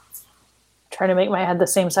trying to make my head the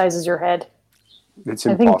same size as your head. It's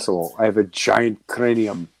impossible. I have a giant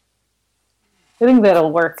cranium. I think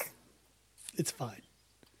that'll work. It's fine.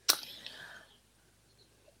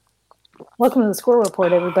 Welcome to the Squirrel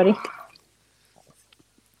Report, everybody.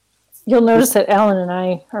 You'll notice that Alan and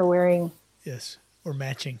I are wearing... Yes, we're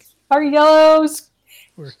matching. Our yellows.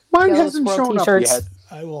 Mine yellow hasn't squirrel shown t-shirts. up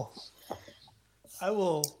yet. I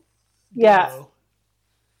will. Yeah.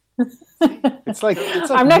 It's like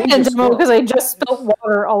I'm not going Ninja to demo Squirrel. because I just spilled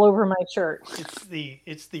water all over my shirt.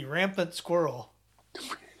 It's the rampant squirrel.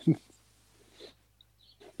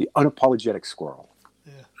 The unapologetic squirrel.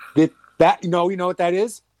 Yeah. You know what that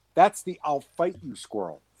is? That's the I'll fight you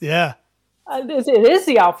squirrel. Yeah. It is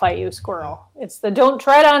the I'll fight you squirrel. It's the don't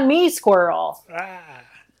tread on me squirrel. Ah.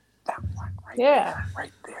 That one right Yeah. there.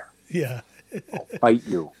 Right there. Yeah. I'll fight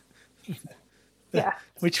you. Yeah.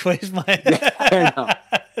 Which way is my... I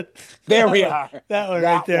know. There we are. That one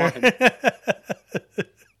That right there.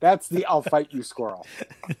 That's the I'll fight you squirrel.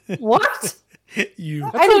 What? You.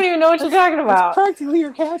 I don't even know what you're talking about. Practically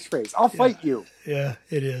your catchphrase. I'll fight you. Yeah,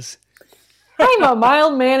 it is. I'm a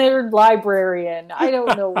mild-mannered librarian. I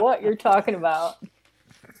don't know what you're talking about.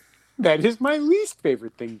 That is my least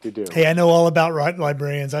favorite thing to do. Hey, I know all about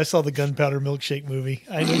librarians. I saw the Gunpowder Milkshake movie.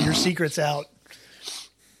 I know your secret's out.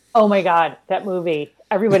 Oh my God, that movie.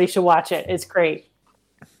 Everybody should watch it. It's great.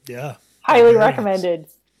 Yeah. Highly Librarians. recommended.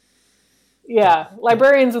 Yeah,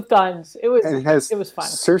 librarians with guns. It was And it has fun.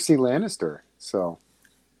 Cersei Lannister. So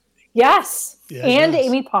Yes. Yeah, it and does.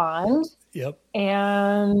 Amy Pond. Yep.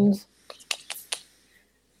 And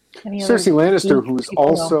any other Cersei Lannister, geek who's people know?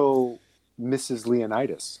 also Mrs.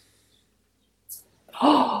 Leonidas.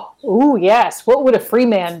 Oh, yes. What would a free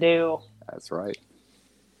man do? That's right.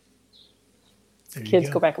 There you Kids,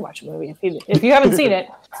 go. go back and watch the movie. If you haven't seen it,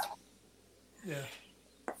 Yeah.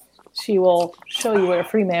 she will show you what a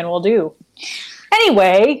free man will do.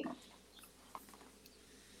 Anyway,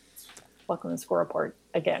 welcome to the Squirrel Report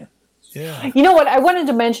again. Yeah. You know what? I wanted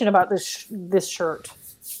to mention about this shirt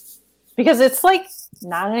because it's like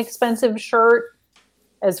not an expensive shirt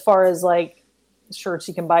as far as like shirts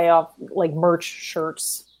you can buy off, like merch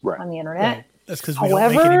shirts Right. on the internet. Right. That's because we don't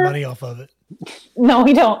make any However- money off of it. No,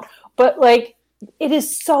 we don't. But like, it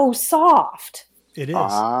is so soft. It is.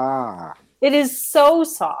 Ah. It is so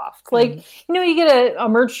soft. Like, you get a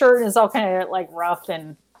merch shirt and it's all kind of like rough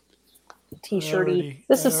and t-shirty.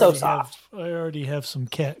 This is so soft. I already have some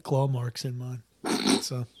cat claw marks in mine.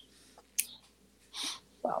 So,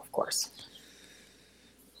 Well, of course.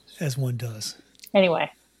 as one does.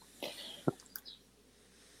 Anyway.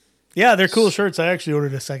 Yeah, they're cool shirts. I actually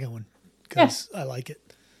ordered a second one because I like it.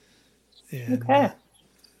 And, Okay.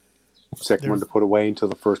 Second one to put away until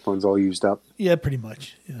the first one's all used up. yeah, pretty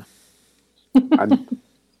much. Yeah.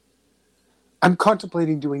 I'm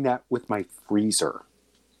contemplating doing that with my freezer.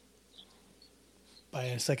 Buy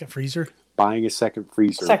a second freezer. Buying a second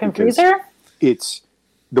freezer. Second because freezer? It's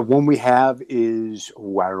the one we have is I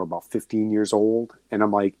don't know, about 15 years old, and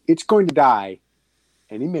I'm like, it's going to die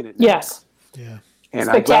any minute now. Yes. Yeah. And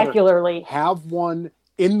I'd rather Spectacularly. have one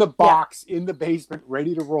in the box in the basement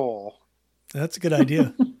ready to roll. That's a good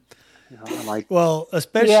idea. I'm like, Well,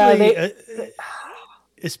 especially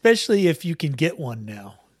especially if you can get one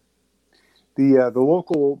now. the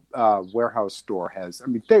local warehouse store has. I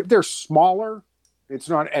mean, they're smaller. It's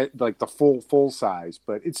not at, like the full size,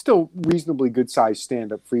 but it's still reasonably good size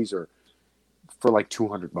stand up freezer for like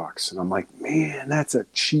 $200. And I'm like, man, that's a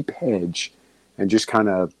cheap hedge. And just kind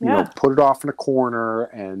of put it off in a corner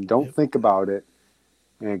and don't think about it.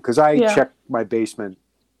 And because I check my basement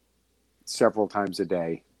several times a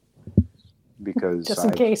day because Just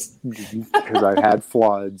in case. because I've had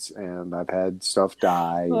floods and I've had stuff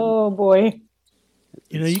die. Oh, boy.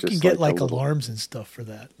 You know, It's you can just get a like little- alarms and stuff for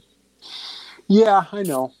that. Yeah, I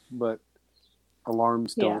know, but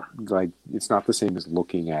alarms don't like. It's not the same as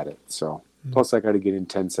looking at it. So plus, I got to get in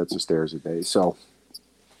 10 sets of stairs a day. So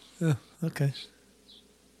Oh, okay.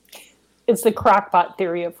 It's the crockpot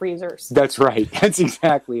theory of freezers. that's right. That's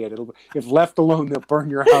exactly it. If left alone, they'll burn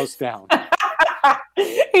your house down.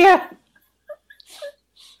 Yeah.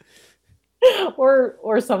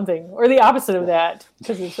 Or something. Or the opposite of that.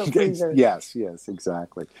 Because it's a freezer. Yes,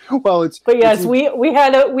 exactly. Well, But yes, we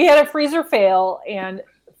had a freezer fail, and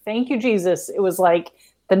thank you, Jesus. It was like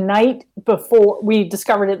the night before we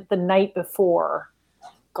discovered it the night before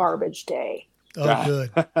garbage day. Oh,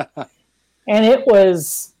 good. And it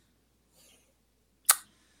was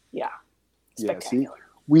see,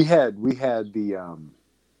 we had the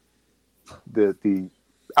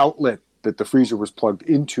outlet that the freezer was plugged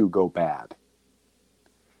into go bad.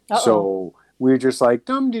 Uh-oh. So we're just like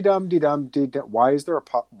dum de dum de dum de. Why is there a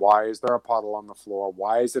puddle on the floor?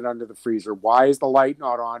 Why is it under the freezer? Why is the light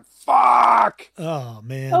not on? Fuck! Oh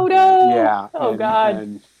man. Oh no! Yeah. Oh god.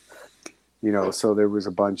 And so there was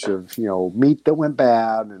a bunch of meat that went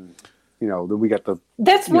bad, and then we got the.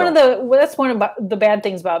 That's one of the bad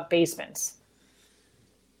things about basements.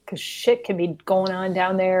 Because shit can be going on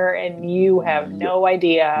down there, and you have no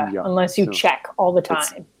idea unless you check all the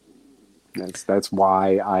time. That's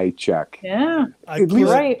why I check. Yeah, at least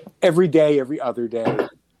right. Every day, every other day.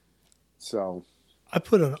 So I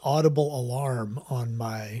put an audible alarm on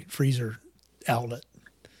my freezer outlet.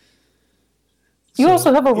 You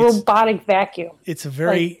also have a robotic vacuum. It's a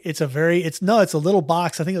little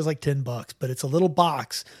box. I think it was like $10, but it's a little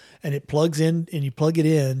box, and it plugs in, and you plug it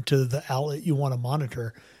in to the outlet you want to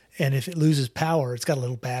monitor. And if it loses power, it's got a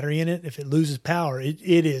little battery in it. If it loses power, it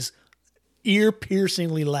is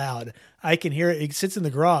ear-piercingly loud. I can hear it. It sits in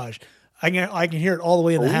the garage. I can hear it all the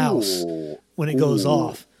way in the house when it goes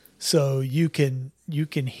off. So you can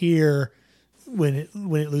hear when it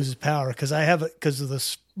loses power,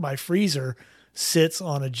 because my freezer sits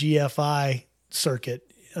on a GFI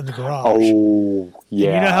circuit in the garage. Oh, yeah.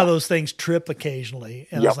 And you know how those things trip occasionally,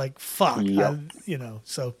 and I was like, "Fuck,"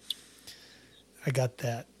 So I got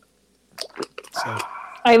that. So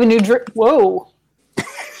I have a new drip. Whoa.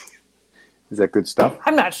 Is that good stuff?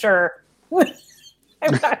 I'm not sure.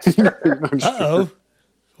 I'm not sure. Uh-oh.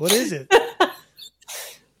 What is it?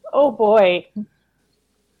 Oh, boy.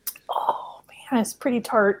 Oh, man, it's pretty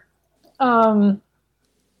tart.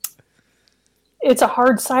 It's a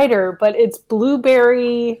hard cider, but it's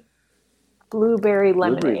blueberry lemonade. Blueberry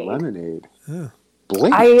lemonade. Yeah.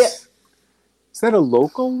 Blake's. Is that a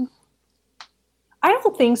local? I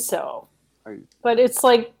don't think so. But it's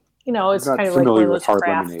like, it's kind of like one of those hard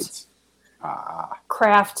lemonades.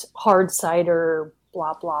 Craft hard cider,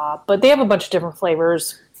 blah, blah. But they have a bunch of different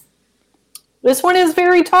flavors. This one is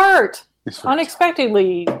very tart.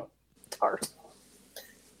 Unexpectedly tart.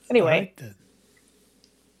 Anyway.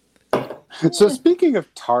 Right, so speaking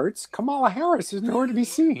of tarts, Kamala Harris is nowhere to be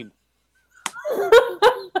seen.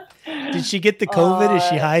 Did she get the COVID? Is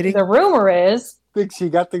she hiding? The rumor is. I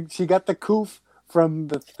think she got the coof from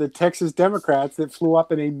the Texas Democrats that flew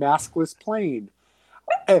up in a maskless plane.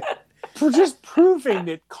 For just proving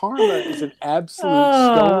that karma is an absolute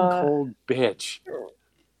stone cold bitch.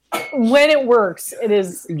 When it works, it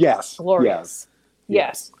is glorious.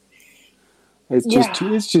 Yes. It's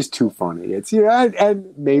just too funny. It's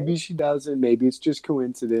and maybe she doesn't. Maybe it's just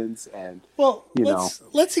coincidence. And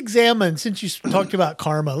let's examine, since you talked about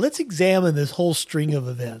karma. Let's examine this whole string of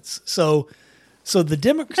events. So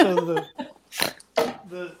the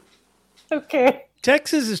okay.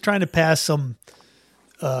 Texas is trying to pass some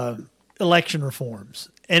election reforms,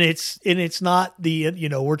 and it's not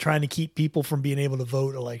we're trying to keep people from being able to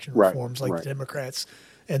vote election reforms like the Democrats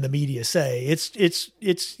and the media say. It's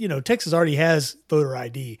Texas already has voter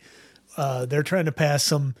ID. They're trying to pass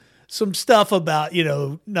some stuff about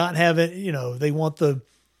not having they want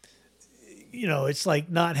it's like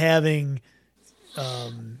not having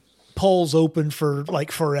polls open for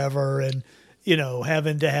like forever, and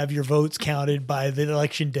having to have your votes counted by the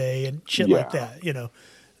election day and shit like that.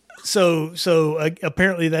 So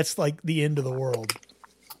apparently that's like the end of the world.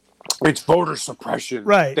 It's voter suppression.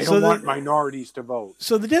 Right. They don't want minorities to vote.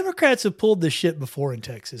 So the Democrats have pulled this shit before in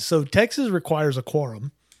Texas. So Texas requires a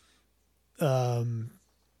quorum.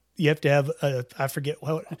 You have to have I forget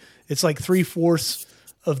it's like 3/4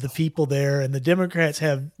 of the people there, and the Democrats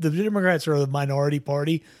are the minority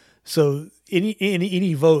party. So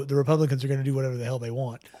any vote, the Republicans are going to do whatever the hell they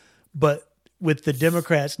want. But with the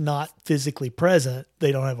Democrats not physically present,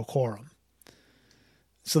 they don't have a quorum.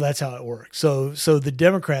 So that's how it works. So the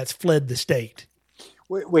Democrats fled the state.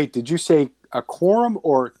 Wait, did you say a quorum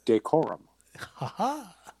or decorum?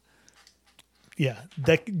 Ha-ha. Yeah,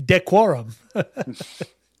 decorum.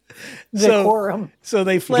 Decorum. So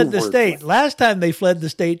they fled the state. Last time they fled the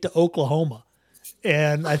state to Oklahoma.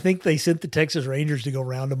 And I think they sent the Texas Rangers to go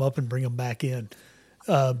round them up and bring them back in.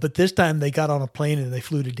 But this time they got on a plane and they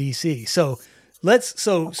flew to D.C. So in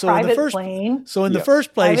the first plane. So in the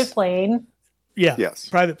first place, private plane. Yeah. Yes.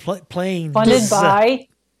 Private plane. Funded by.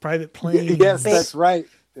 Private plane. Yes, that's right.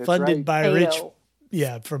 Funded by Beto. rich.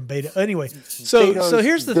 Yeah, from Beta. Anyway, so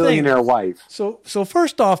here's the billionaire thing. Wife. So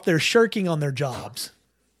first off, they're shirking on their jobs.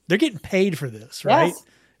 They're getting paid for this, right? Yes.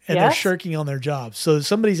 And they're shirking on their jobs. So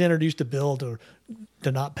somebody's introduced a bill to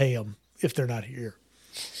not pay them if they're not here.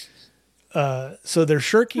 So they're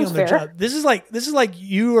shirking on their job. This is like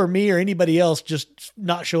you or me or anybody else just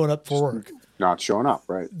not showing up for work. Not showing up,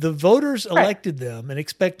 right? The voters elected them and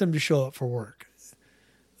expect them to show up for work.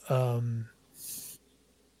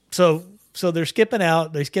 So they're skipping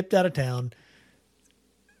out. They skipped out of town.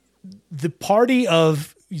 The party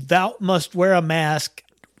of thou must wear a mask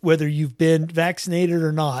whether you've been vaccinated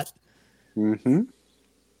or not. Mm-hmm.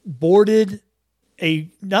 Boarded a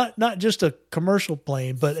not just a commercial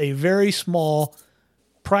plane, but a very small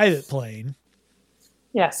private plane.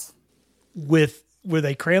 Yes. Where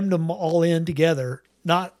they crammed them all in together.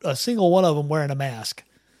 Not a single one of them wearing a mask.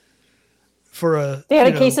 They had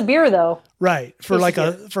a case of beer though. Right. For like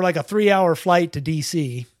a 3-hour flight to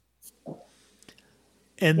DC.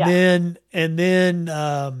 And then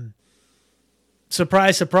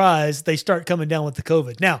surprise, surprise, they start coming down with the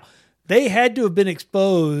COVID. Now, they had to have been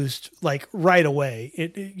exposed like right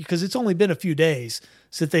away because it's only been a few days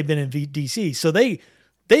since they've been in DC. So they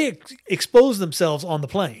exposed themselves on the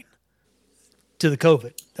plane to the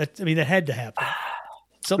COVID. That had to happen.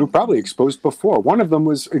 They were probably exposed before. One of them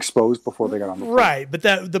was exposed before they got on the plane. Right, but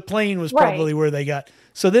the plane was probably where they got.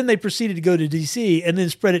 So then they proceeded to go to DC and then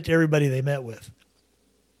spread it to everybody they met with.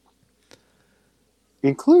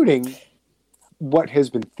 Including what has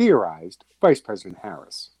been theorized, Vice President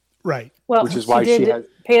Harris. Right. Well, which is why she had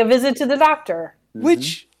pay a visit to the doctor.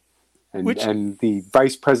 Mm-hmm. And the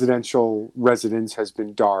vice presidential residence has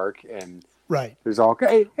been dark and right. There's all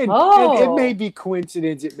and it may be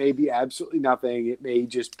coincidence, it may be absolutely nothing, it may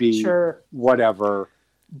just be whatever,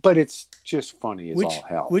 but it's just funny as all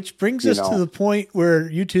hell. Which brings us to the point where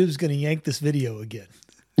YouTube's going to yank this video again.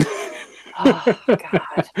 Oh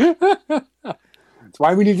God. That's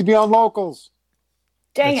why we need to be on locals.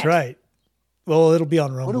 Dang That's right. Well, it'll be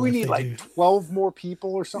on Rumble. What do we need? Like 12 more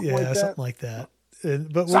people or something like that? Yeah, something like that.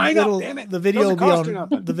 But sign up, damn it. The video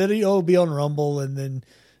will be on Rumble, and then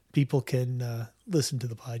people can listen to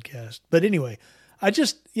the podcast. But anyway, I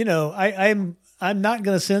just I'm not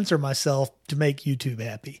going to censor myself to make YouTube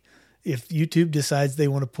happy. If YouTube decides they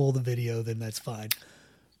want to pull the video, then that's fine.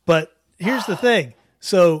 But here's the thing.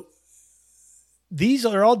 So these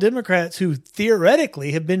are all Democrats who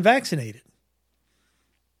theoretically have been vaccinated.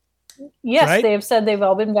 Yes, right? they have said they've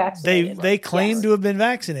all been vaccinated. They claim to have been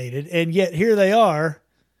vaccinated, and yet here they are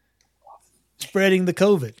spreading the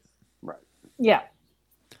COVID. Right. Yeah.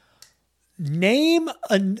 Name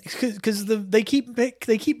because they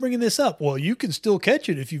keep bringing this up. Well, you can still catch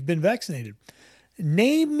it if you've been vaccinated.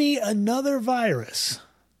 Name me another virus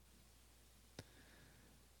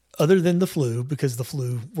other than the flu, because the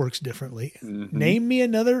flu works differently. Mm-hmm. Name me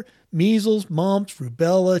another measles, mumps,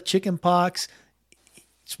 rubella, chickenpox,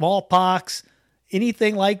 smallpox,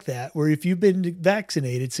 anything like that, where if you've been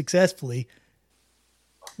vaccinated successfully,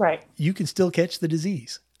 right, you can still catch the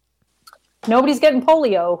disease. Nobody's getting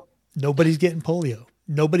polio. Nobody's getting polio.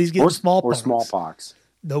 Nobody's getting smallpox.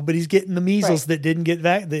 Nobody's getting the measles that didn't get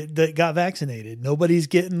that got vaccinated. Nobody's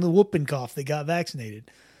getting the whooping cough that got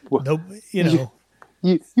vaccinated. Well,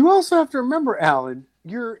 You also have to remember, Alan,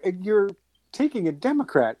 you're taking a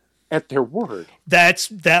Democrat at their word.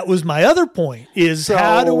 That was my other point, is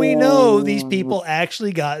how do we know these people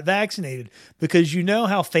actually got vaccinated? Because you know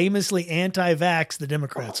how famously anti-vax the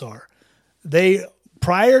Democrats are.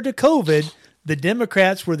 Prior to COVID, the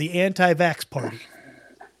Democrats were the anti-vax party.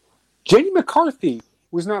 Jenny McCarthy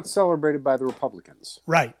was not celebrated by the Republicans.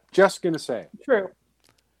 Right. Just going to say. True.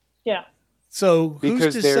 Yeah. So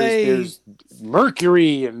because there's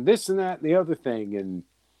mercury and this and that and the other thing and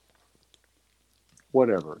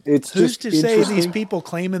whatever. Who's to say these people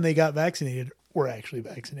claiming they got vaccinated were actually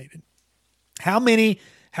vaccinated? How many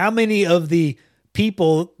of the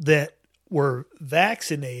people that were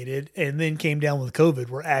vaccinated and then came down with COVID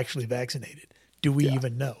were actually vaccinated? Do we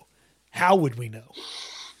even know? How would we know?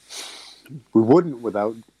 We wouldn't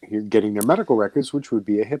without getting their medical records, which would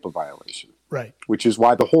be a HIPAA violation. Right. Which is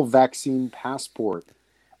why the whole vaccine passport,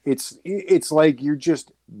 it's like you're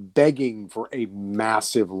just begging for a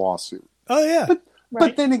massive lawsuit. Oh, yeah.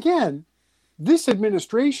 But then again, this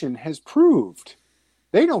administration has proved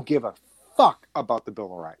they don't give a fuck about the Bill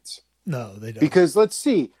of Rights. No, they don't. Because let's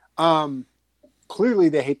see, clearly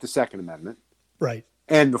they hate the Second Amendment. Right.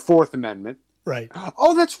 And the Fourth Amendment. Right.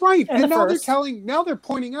 Oh, that's right. And now they're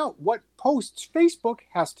pointing out what posts Facebook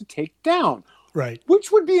has to take down. Right.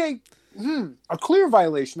 Which would be a clear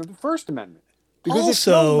violation of the First Amendment. Because it's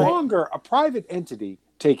no longer a private entity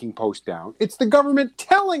taking posts down. It's the government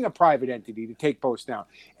telling a private entity to take posts down.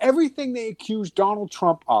 Everything they accuse Donald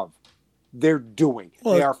Trump of, they're doing.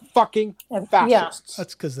 They are fucking fascists.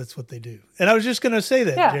 That's because that's what they do. And I was just going to say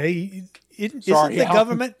that, Jay. Isn't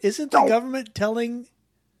the government telling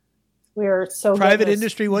we are so private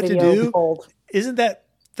industry what to do? Cold. Isn't that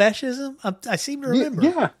fascism? I seem to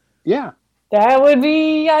remember. Yeah. That would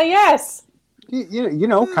be yes.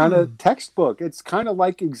 Kind of textbook. It's kind of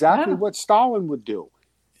like exactly what Stalin would do.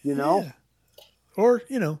 you know, Yeah. Or,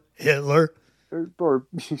 Hitler, or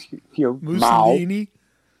Mao. Mussolini,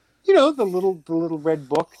 The little red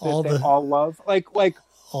book that they all love. Like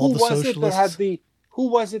all who the was it that had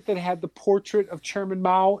socialists. the portrait of Chairman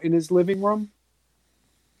Mao in his living room?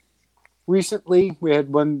 Recently, we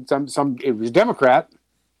had some it was Democrat.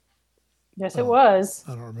 Yes, it was.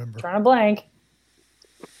 I don't remember. Trying to blank.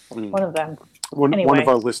 One of them. One of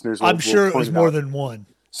our listeners. I'm sure it was more out. than one.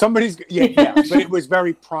 Somebody's yeah, but it was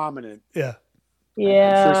very prominent. Yeah.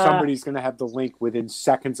 Yeah. I'm sure somebody's going to have the link within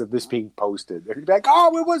seconds of this being posted. They're going to be like,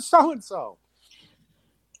 "Oh, it was so and so."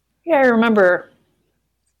 Yeah, I remember.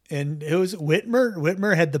 And it was Whitmer.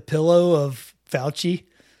 Whitmer had the pillow of Fauci.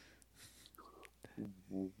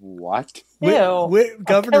 What? Ew.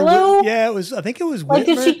 Governor. pillow? Yeah, it was. I think it was. Like, Whitmer.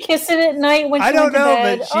 did she kiss it at night when she I don't went to know,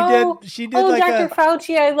 bed? but she did. She did like Dr.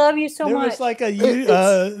 Fauci, I love you so there much. was like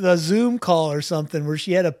a Zoom call or something where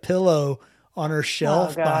she had a pillow on her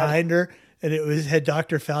shelf behind her, and it had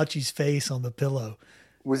Dr. Fauci's face on the pillow.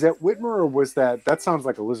 Was that Whitmer or was that sounds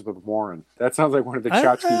like Elizabeth Warren? That sounds like one of the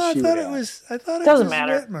tchotchkes she would have. I thought it Doesn't was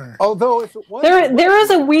matter. Whitmer. Although if it was there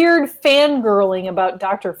is a weird fangirling about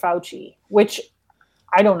Dr. Fauci, which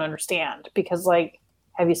I don't understand because, like,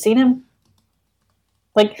 have you seen him?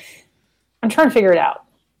 Like, I'm trying to figure it out.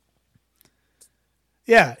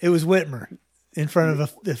 Yeah, it was Whitmer in front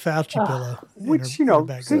of the Fauci pillow. Which,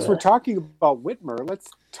 since we're talking about Whitmer, let's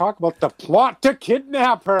talk about the plot to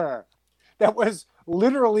kidnap her. That was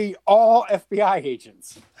literally all FBI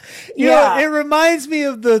agents. It reminds me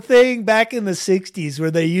of the thing back in the 60s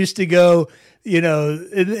where they used to go,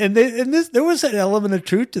 there was an element of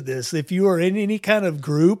truth to this. If you were in any kind of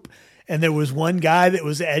group and there was one guy that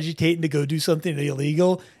was agitating to go do something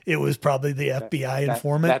illegal, it was probably the FBI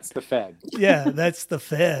informant. That's the Fed. Yeah, that's the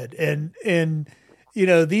Fed. And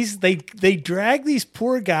they drag these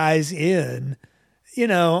poor guys in. I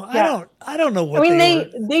don't know what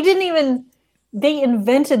they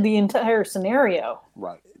invented the entire scenario.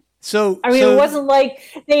 Right. So it wasn't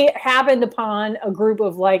like they happened upon a group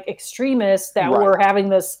of like extremists that were having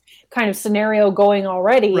this kind of scenario going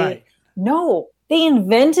already. Right. No, they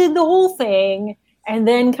invented the whole thing and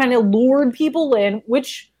then kind of lured people in,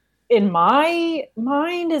 which in my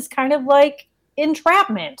mind is kind of like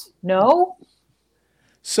entrapment. No.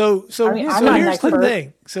 So here's the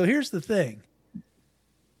thing. So here's the thing.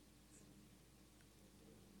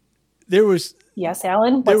 There was yes,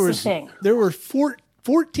 Alan. What's the thing? There were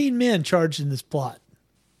 14 men charged in this plot.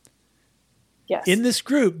 Yes. In this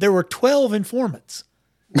group, there were 12 informants.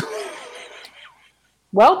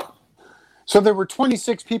 Well, so there were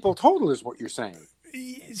 26 people total, is what you're saying?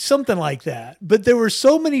 Something like that. But there were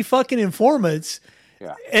so many fucking informants.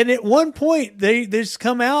 Yeah. And at one point, they just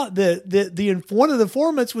come out that one of the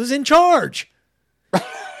informants was in charge.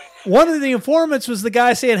 One of the informants was the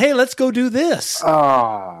guy saying, "Hey, let's go do this."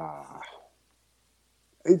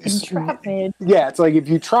 entrapment. Yeah, it's like if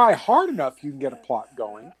you try hard enough, you can get a plot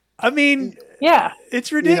going. I mean, yeah,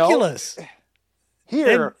 it's ridiculous.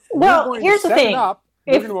 Here, here's the thing.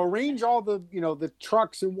 We're going to arrange all the the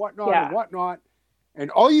trucks and whatnot,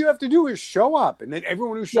 and all you have to do is show up, and then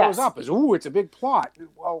everyone who shows up is, "Ooh, it's a big plot."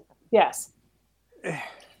 Well, yes.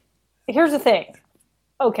 Here's the thing.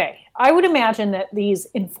 Okay, I would imagine that these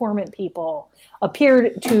informant people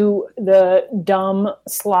appeared to the dumb,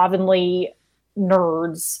 slovenly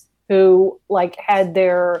nerds who had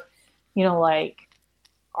their,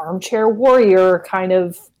 armchair warrior kind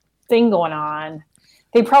of thing going on.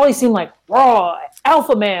 They probably seem like raw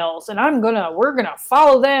alpha males, and we're gonna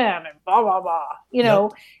follow them and blah blah blah,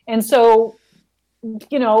 Yep. And so,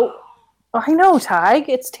 I know, Tig,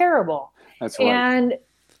 it's terrible. That's right.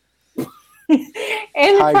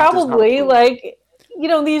 And probably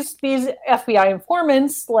these FBI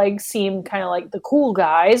informants seem kind of like the cool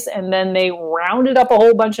guys, and then they rounded up a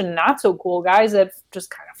whole bunch of not so cool guys that just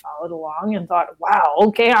kind of followed along and thought, "Wow,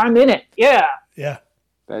 okay, I'm in it." Yeah.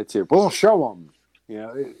 That's it. We'll show them.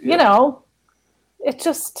 It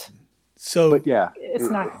just but yeah, it's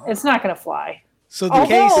not going to fly. So the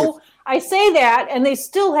case. I say that, and they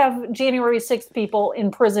still have January 6th people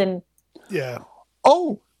in prison. Yeah.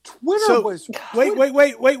 Oh. Twitter was.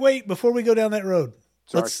 Wait! Before we go down that road,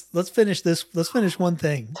 Sorry. let's finish this. Let's finish one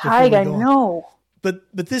thing. I know. But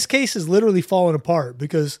this case is literally falling apart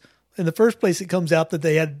because in the first place, it comes out that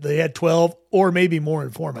they had 12 or maybe more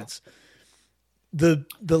informants. The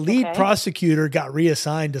lead prosecutor got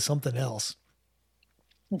reassigned to something else.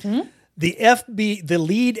 Mm-hmm. The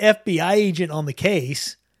lead FBI agent on the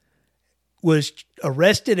case was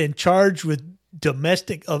arrested and charged with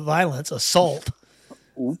domestic violence, assault.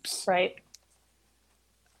 Oops. Right.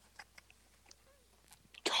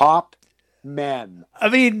 Top men. I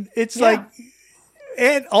mean, it's like,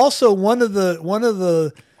 and also one of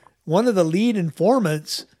the lead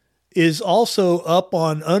informants is also up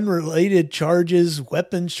on unrelated charges,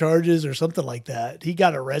 weapons charges, or something like that. He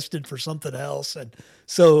got arrested for something else, and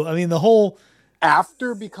so I mean the whole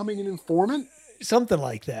after becoming an informant, something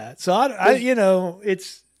like that. So I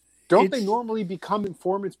it's they normally become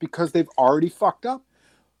informants because they've already fucked up?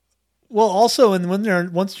 Well, also, and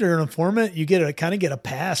once you're an informant, you get a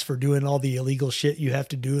pass for doing all the illegal shit you have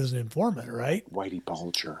to do as an informant, right? Whitey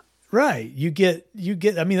Bulger. Right. You get,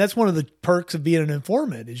 I mean, that's one of the perks of being an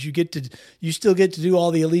informant is you still get to do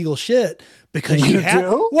all the illegal shit because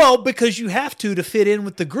because you have to fit in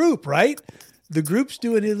with the group, right? The group's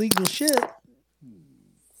doing illegal shit.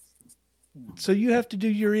 So you have to do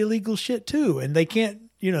your illegal shit too. And they can't,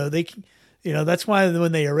 that's why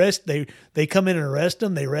when they arrest, they come in and arrest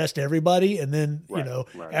them, they arrest everybody. And then,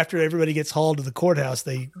 after everybody gets hauled to the courthouse,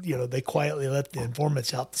 they quietly let the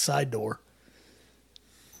informants out the side door.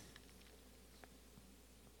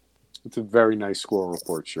 It's a very nice Squirrel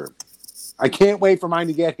Report shirt. I can't wait for mine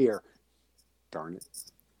to get here. Darn it.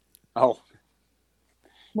 Oh.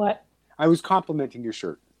 What? I was complimenting your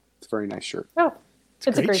shirt. It's a very nice shirt. Oh,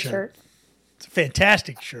 it's a great shirt. It's a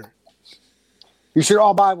fantastic shirt. You should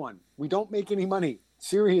all buy one. We don't make any money.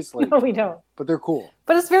 Seriously. No, we don't. But they're cool.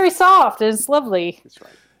 But it's very soft. It's lovely. That's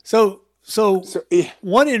right. So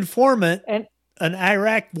one informant, an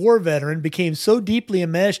Iraq war veteran, became so deeply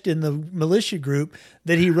enmeshed in the militia group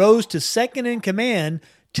that he rose to second in command,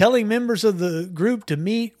 telling members of the group to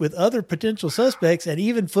meet with other potential suspects and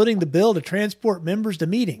even footing the bill to transport members to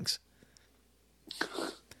meetings.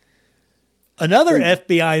 Another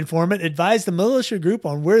FBI informant advised the militia group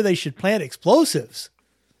on where they should plant explosives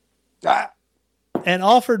and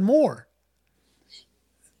offered more.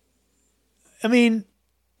 I mean,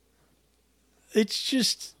 it's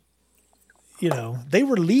just, they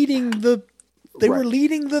were leading the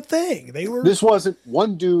thing. This wasn't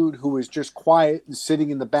one dude who was just quiet and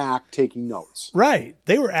sitting in the back taking notes. Right.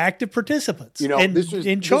 They were active participants and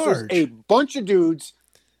in charge. This was a bunch of dudes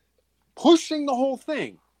pushing the whole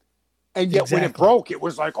thing. And yet when it broke, it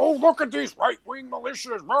was like, oh, look at these right-wing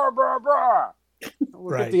militias, blah, blah, blah.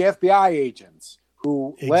 Look at the FBI agents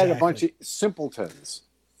who led a bunch of simpletons.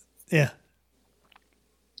 Yeah.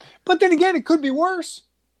 But then again, it could be worse.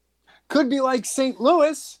 Could be like St.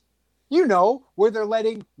 Louis, where they're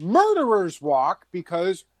letting murderers walk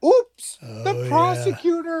because, the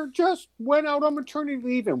prosecutor just went out on maternity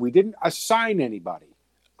leave and we didn't assign anybody.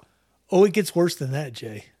 Oh, it gets worse than that,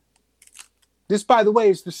 Jay. This, by the way,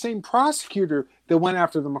 is the same prosecutor that went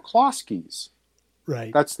after the McCloskeys.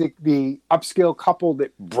 Right. That's the upscale couple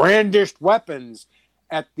that brandished weapons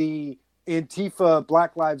at the Antifa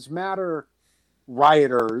Black Lives Matter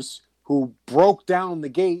rioters who broke down the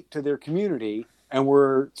gate to their community and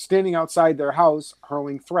were standing outside their house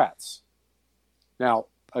hurling threats. Now,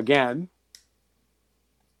 again,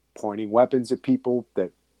 pointing weapons at people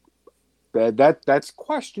that's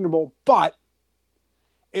questionable, but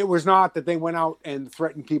it was not that they went out and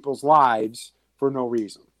threatened people's lives for no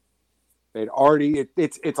reason. They'd already,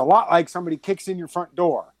 it's a lot like somebody kicks in your front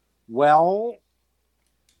door. Well,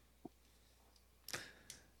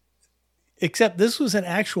 except this was an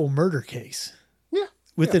actual murder case. Yeah.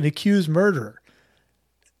 With an accused murderer.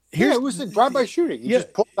 It was a drive-by shooting. You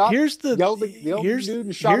just pulled out, yelled at the dude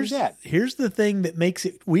and shot him dead. Here's the thing that makes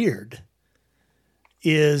it weird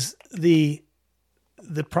is the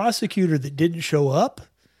prosecutor that didn't show up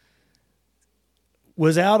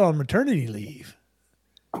was out on maternity leave.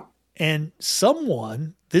 And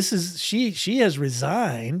someone, she has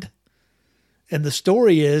resigned. And the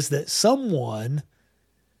story is that someone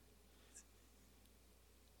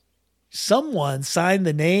signed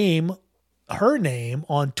her name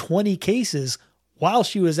on 20 cases while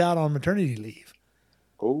she was out on maternity leave.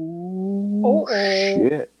 Oh.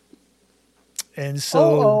 Shit. And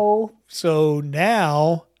so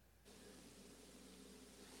now,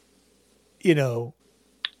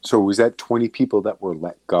 So was that 20 people that were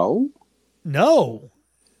let go? No.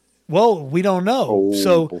 Well, we don't know.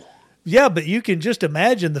 Yeah, but you can just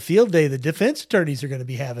imagine the field day the defense attorneys are going to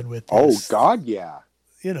be having with this. Oh God, yeah.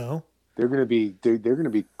 They're going to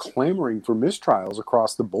be clamoring for mistrials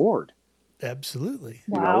across the board. Absolutely.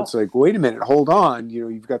 Wow. It's like, wait a minute, hold on.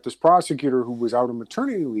 You've got this prosecutor who was out on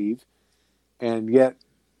maternity leave, and yet,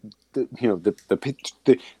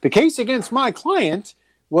 the case against my client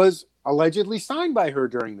was allegedly signed by her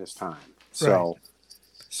during this time. So,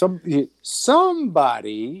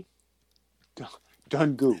 somebody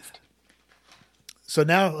done goofed. So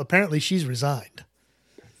now apparently she's resigned.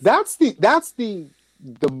 That's the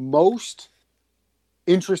most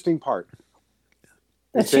interesting part.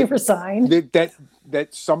 That she resigned.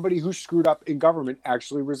 That somebody who screwed up in government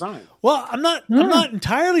actually resigned. Well, I'm not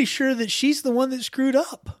entirely sure that she's the one that screwed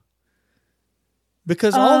up,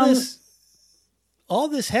 because all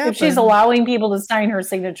this happened. If she's allowing people to sign her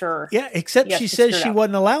signature. Yeah, except she says she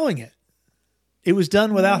wasn't allowing it. It was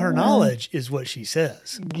done without her knowledge, is what she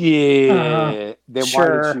says. Yeah. Then why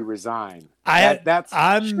did she resign?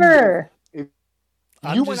 I'm sure. If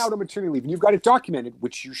you went out on maternity leave and you've got it documented,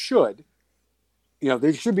 which you should,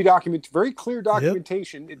 there should be very clear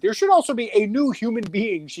documentation. Yep. There should also be a new human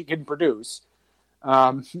being she can produce.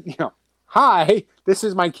 Hi, this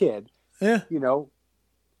is my kid. Yeah.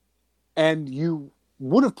 And you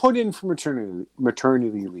would have put in for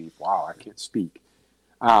maternity leave. Wow, I can't speak.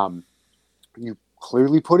 You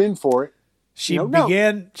clearly put in for it.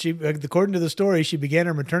 According to the story, she began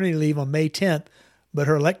her maternity leave on May 10th, but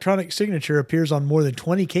her electronic signature appears on more than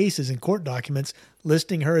 20 cases in court documents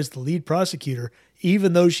listing her as the lead prosecutor,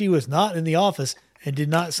 even though she was not in the office and did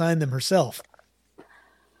not sign them herself.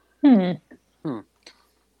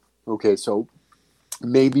 Okay, so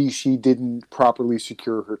maybe she didn't properly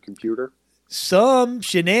secure her computer. Some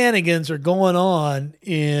shenanigans are going on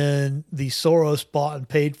in the Soros bought and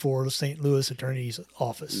paid for St. Louis attorney's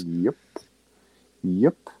office. Yep.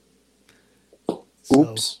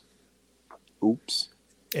 Oops.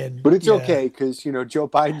 But it's okay because, Joe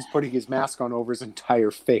Biden's putting his mask on over his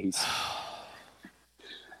entire face.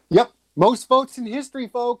 Yep. Most votes in history,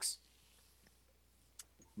 folks.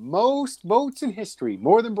 Most votes in history.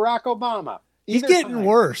 More than Barack Obama. He's getting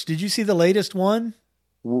worse. Did you see the latest one?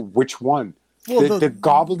 Which one? Well, the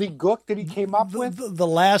gobbledygook that he came up with? The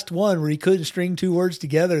last one where he couldn't string two words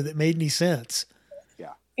together that made any sense.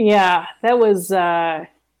 Yeah, that was...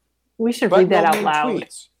 we should read that out loud.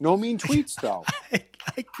 Tweets. No mean tweets, though.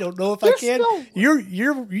 I don't know if I can.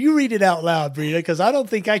 You read it out loud, Brita, because I don't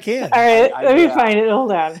think I can. All right, let me find it.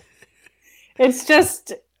 Hold on.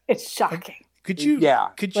 It's shocking. Could you?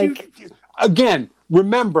 Again,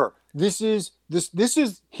 remember,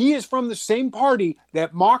 he is from the same party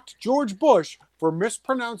that mocked George Bush for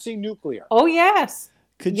mispronouncing nuclear. Oh, yes.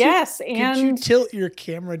 Could you tilt your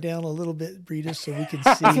camera down a little bit, Brita, so we can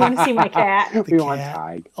see? Do you want to see my cat? We want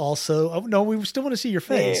Tig. Also, no, we still want to see your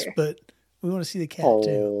face, but we want to see the cat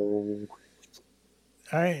too.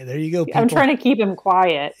 All right, there you go. People. I'm trying to keep him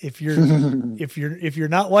quiet. If you're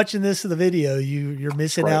not watching this in the video, you're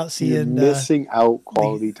missing out seeing you're missing out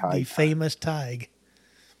quality Tig, the famous Tig,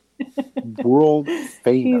 world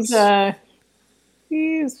famous.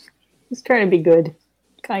 He's trying to be good,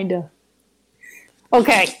 kinda.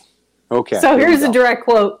 Okay. So here's a direct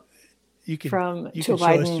quote from Joe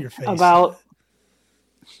Biden about.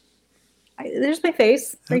 There's my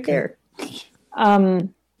face right there.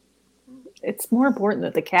 It's more important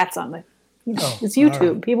that the cat's on the. It's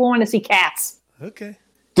YouTube. Right. People want to see cats. Okay.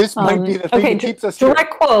 This might be the thing that keeps us.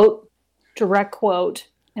 Direct quote,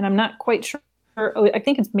 and I'm not quite sure. I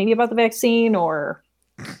think it's maybe about the vaccine or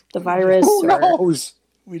the virus. Who knows?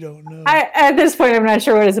 We don't know. At this point, I'm not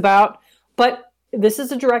sure what it's about, but. This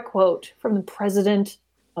is a direct quote from the President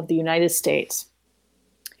of the United States.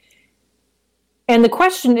 And the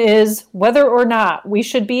question is whether or not we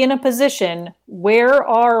should be in a position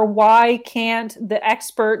why can't the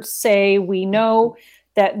experts say we know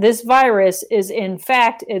that this virus is in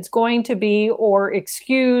fact it's going to be, or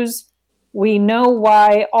excuse, we know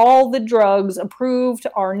why all the drugs approved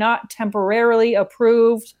are not temporarily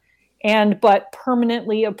approved but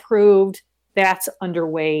permanently approved. That's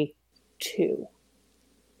underway too.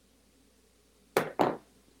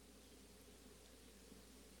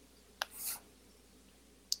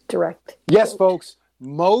 Direct. Yes, folks.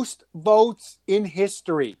 Most votes in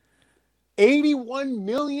history. 81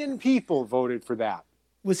 million people voted for that.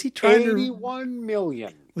 Was he trying 81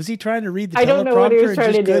 million. Was he trying to read the teleprompter? I don't know what he was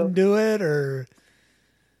trying to do. Couldn't do it, or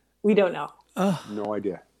we don't know. No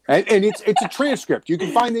idea. And it's a transcript. You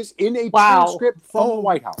can find this in a transcript from the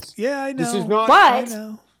White House. Yeah, I know. This is not.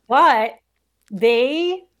 But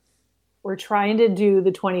they were trying to do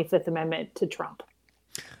the 25th Amendment to Trump.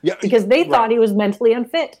 Yeah, because they thought he was mentally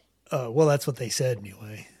unfit. Well, that's what they said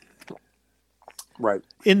anyway. Right.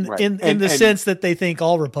 In the sense that they think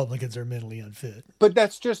all Republicans are mentally unfit. But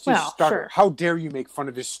that's just his stutter. Sure. How dare you make fun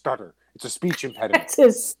of his stutter? It's a speech impediment. It's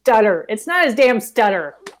his stutter. It's not his damn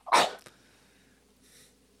stutter.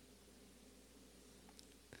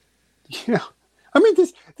 I mean,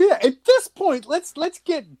 at this point, let's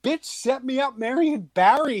get bitch set me up Marion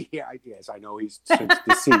Barry here. Yes, I know he's since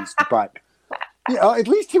deceased, but at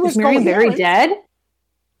least he was. Is Marion Barry dead?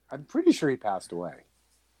 I'm pretty sure he passed away.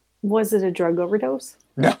 Was it a drug overdose?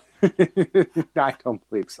 No, I don't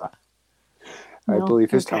believe so. No? I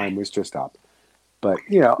believe his time was just up. But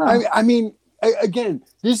I mean, again,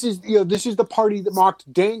 this is the party that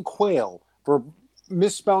mocked Dan Quayle for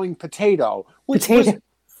misspelling potato, which was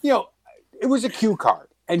it was a cue card,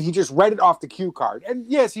 and he just read it off the cue card. And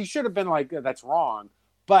yes, he should have been like, that's wrong,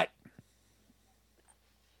 but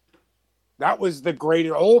that was the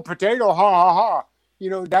greatest old potato, ha ha ha.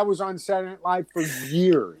 That was on Saturday Night Live for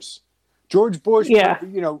years. George Bush,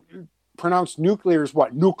 pronounced nuclear as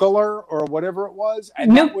what? Nuclear or whatever it was.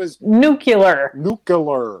 And that was nuclear.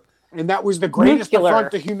 Nuclear. And that was the greatest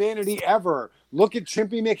affront to humanity ever. Look at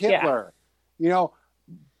Chimpy McHitler. Yeah.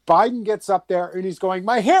 Biden gets up there and he's going,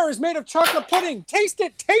 my hair is made of chocolate pudding. Taste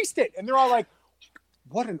it, taste it. And they're all like,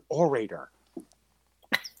 what an orator.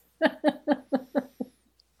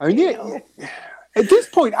 I mean, at this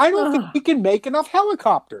point, I don't think we can make enough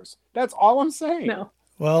helicopters. That's all I'm saying. No.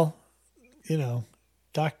 Well,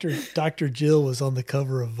 Dr. Jill was on the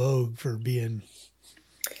cover of Vogue for being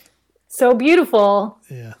so beautiful.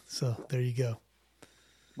 Yeah. So there you go.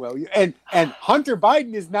 Well, and Hunter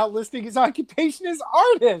Biden is now listing his occupation as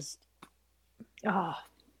artist. Oh.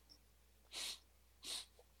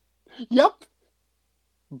 Yep.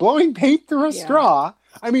 Blowing paint through a straw.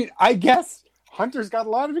 I mean, I guess Hunter's got a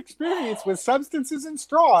lot of experience with substances and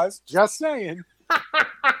straws. Just saying.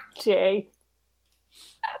 Jay.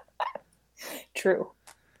 True.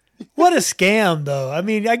 What a scam, though. I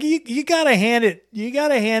mean, you gotta hand it. You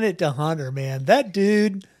gotta hand it to Hunter, man. That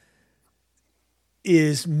dude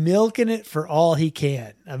is milking it for all he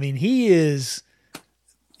can. I mean, he is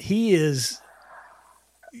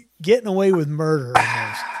getting away with murder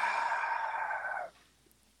almost.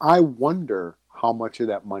 I wonder how much of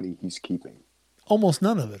that money he's keeping. Almost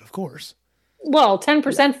none of it, of course. Well,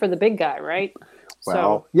 10% for the big guy, right?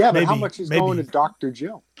 Well, yeah, but how much is going to Dr.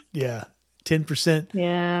 Jill? Yeah, 10%.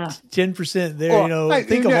 Yeah, 10% there. Well,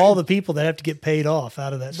 think of all the people that have to get paid off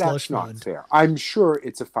out of that slush fund. That's not fair. I'm sure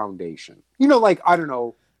it's a foundation. Like, I don't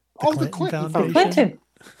know. The Clinton Foundation. Clinton.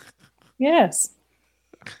 Yes.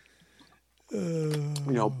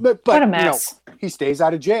 But what a mess. He stays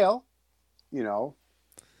out of jail.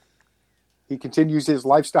 He continues his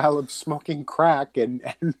lifestyle of smoking crack and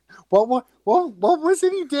what was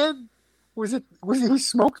it he did? Was he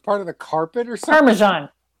smoked part of the carpet or something?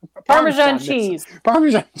 Parmesan cheese.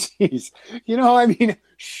 Parmesan cheese. I mean,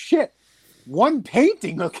 shit. One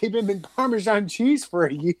painting will keep him in Parmesan cheese for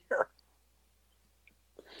a year.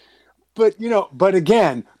 But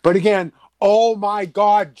again, oh my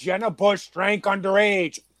God, Jenna Bush drank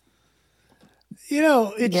underage.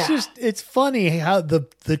 It's funny how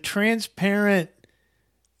the transparent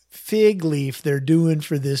fig leaf they're doing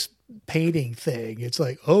for this painting thing. It's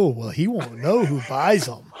like, oh, well, he won't know who buys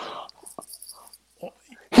them.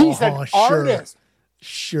 He's an artist.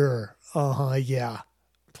 Sure. Yeah.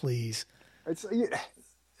 Please. It's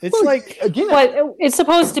like, again. What it's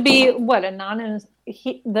supposed to be? What anonymous?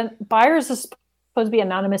 The buyers is supposed to be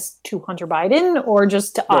anonymous to Hunter Biden or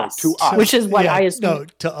just to us? To us, which is what I assume. No,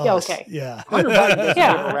 to us. Yeah, okay. Yeah. Hunter Biden doesn't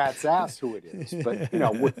give a rat's ass who it is, but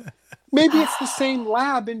maybe it's the same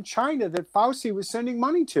lab in China that Fauci was sending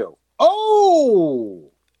money to. Oh,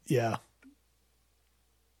 yeah.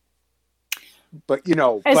 But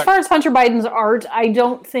as far as Hunter Biden's art, I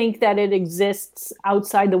don't think that it exists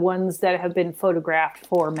outside the ones that have been photographed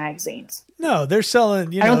for magazines. No, they're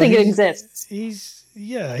selling. I don't think it exists. He's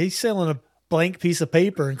selling a blank piece of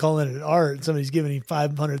paper and calling it art, and somebody's giving him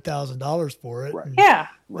 $500,000 for it. Right. Yeah,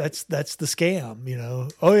 that's the scam.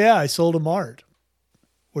 Oh yeah, I sold him art.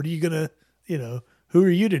 What are you gonna? Who are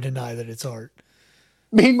you to deny that it's art?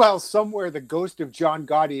 Meanwhile, somewhere the ghost of John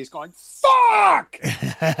Gotti is going, fuck!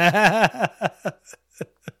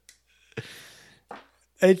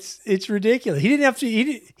 It's ridiculous. He didn't have to.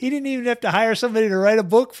 He didn't even have to hire somebody to write a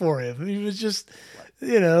book for him. He was just,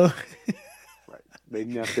 Right. They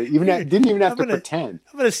didn't even have to pretend.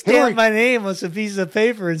 I'm going to stamp my name on some piece of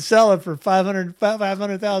paper and sell it for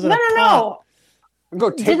 $500,000. No.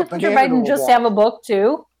 Didn't Hunter Biden just have a book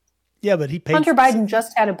too? Yeah, but he paid. Hunter Biden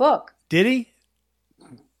just had a book. Did he?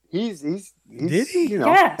 He's did he?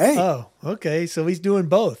 Yes. Hey. Oh, okay. So he's doing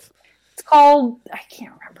both. It's called, I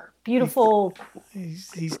can't remember. Beautiful.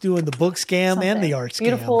 He's doing the book scam and the art scam.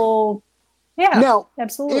 Beautiful. Yeah. Now,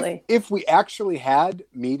 absolutely. If we actually had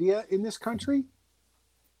media in this country,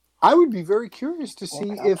 I would be very curious to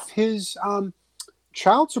see if his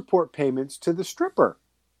child support payments to the stripper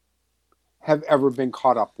have ever been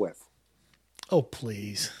caught up with. Oh,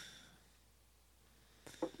 please.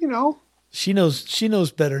 She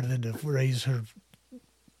knows better than to raise her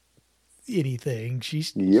anything.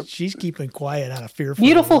 She's keeping quiet out of fear.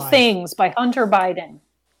 Beautiful Things by Hunter Biden.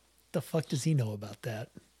 The fuck does he know about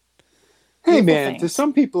that? Hey, Beautiful man, to things.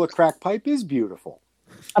 some people, a crack pipe is beautiful.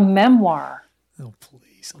 A memoir. Oh,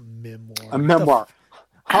 please, a memoir. A memoir.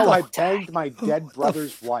 How I Ouch. banged my dead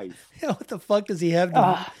brother's wife. Yeah, what the fuck does he have to,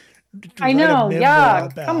 Ugh. to I write know. a memoir Yeah.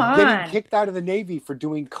 about? Come on. Getting kicked out of the Navy for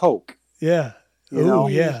doing coke. Yeah. You Oh, know?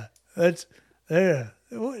 yeah. That's yeah.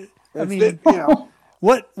 I That's mean, it, you know.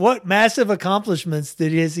 what massive accomplishments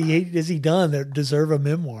has he done that deserve a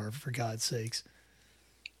memoir? For God's sakes.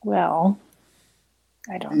 Well,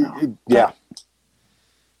 I don't know. Yeah.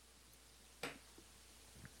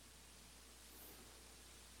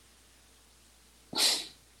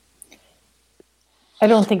 I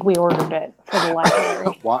don't think we ordered it for the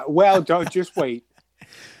library. Well, don't just wait.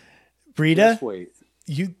 Brita, Just wait.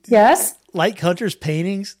 you Yes, like Hunter's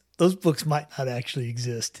paintings? Those books might not actually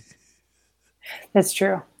exist. that's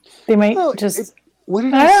true. They might Well, just. What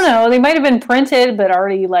did I don't know. They might have been printed, but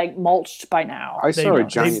already like mulched by now. I saw a don't.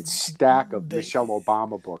 giant stack of Michelle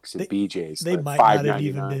Obama books at BJ's. They like might not have $5.99.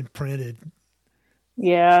 even been printed.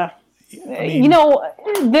 Yeah. mean- You know,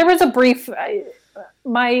 there was a brief.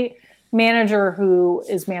 My manager, who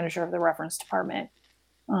is manager of the reference department,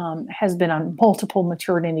 has been on multiple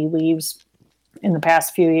maternity leaves in the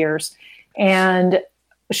past few years. And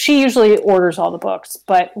she usually orders all the books.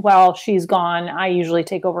 But while she's gone, I usually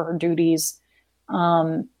take over her duties.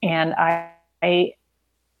 And I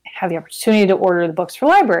have the opportunity to order the books for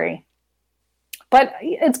library. But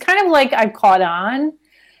it's kind of like I've caught on.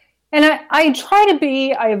 And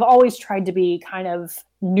I've always tried to be kind of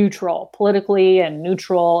neutral, politically and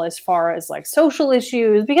neutral as far as like social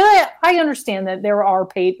issues, because I understand that there are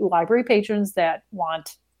library patrons that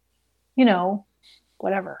want,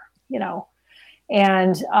 whatever,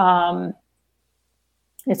 and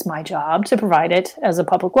it's my job to provide it as a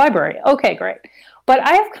public library. Okay, great. But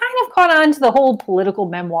I've kind of caught on to the whole political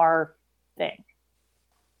memoir thing.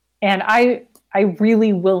 And I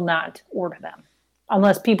really will not order them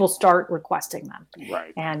unless people start requesting them.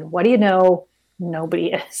 Right. And what do you know?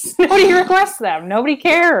 Nobody is. Nobody requests them. Nobody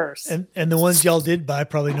cares. And the ones y'all did buy,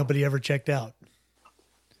 probably nobody ever checked out.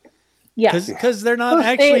 Yeah. Because they're not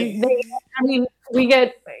actually... we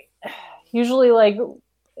get usually like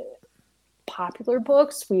popular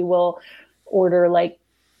books. We will order like,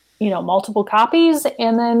 multiple copies.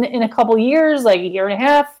 And then in a couple years, like a year and a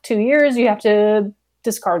half, 2 years, you have to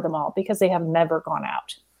discard them all because they have never gone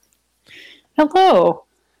out. Hello.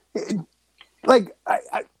 Like,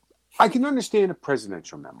 I can understand a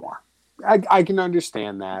presidential memoir. I can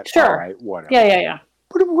understand that. Sure. All right, whatever. Yeah.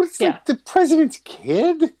 But what's like the president's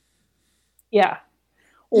kid? Yeah.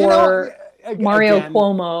 You Or know, Mario again,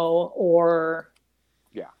 Cuomo or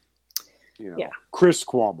Chris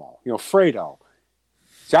Cuomo, Fredo.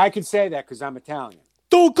 So I can say that because I'm Italian.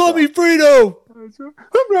 Don't call me Frito!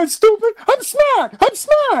 I'm not stupid. I'm smart. I'm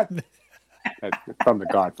smart. That's from The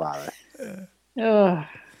Godfather. Ugh.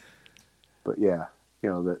 But yeah,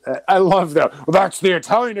 I love that. Well, that's the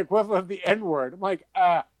Italian equivalent of the N-word. I'm like,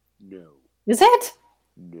 no. Is it?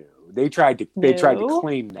 No. They tried to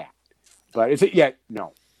claim that. But is it yet?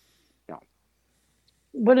 No.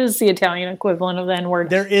 What is the Italian equivalent of the N-word?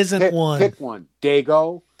 There isn't one. Pick one.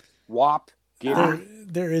 Dago, Wop, Giddy.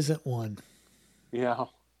 There isn't one.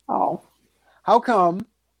 Oh. How come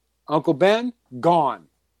Uncle Ben, gone.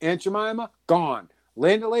 Aunt Jemima, gone.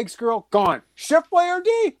 Land O'Lakes girl, gone. Chef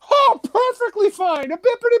Boyardee, perfectly fine. A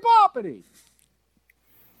bippity boppity.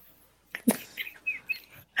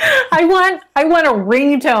 I want a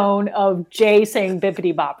ringtone of Jay saying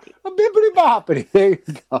bippity boppity. A bippity boppity. There you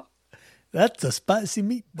go. That's a spicy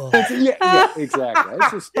meatball. Yeah, exactly.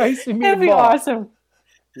 It's a spicy meatball. That'd be awesome.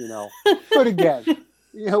 But again,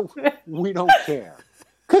 we don't care.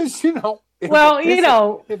 Because,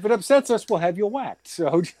 if it upsets us, we'll have you whacked.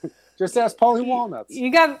 So just ask Paulie Walnuts.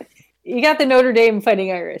 You got the Notre Dame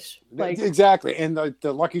Fighting Irish. Exactly. And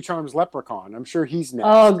the Lucky Charms leprechaun. I'm sure he's next.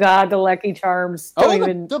 Oh, God, the Lucky Charms.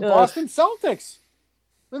 The Boston Celtics.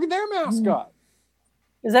 Look at their mascot.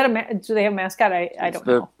 Is that do they have a mascot? I don't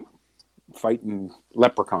know. Fighting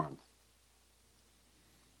leprechaun.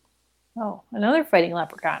 Oh, another fighting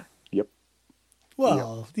leprechaun. Yep.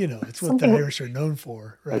 Well, it's what the Irish are known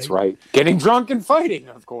for, right? That's right. Getting drunk and fighting,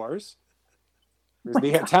 of course.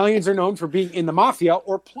 The Italians are known for being in the mafia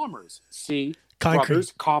or plumbers. See,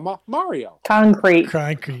 Brothers, Mario. Concrete,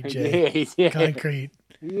 Jay. Yeah. Concrete.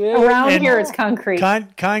 Yeah. Around here, it's concrete.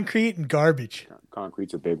 Concrete and garbage.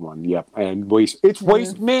 Concrete's a big one. Yep. And waste. It's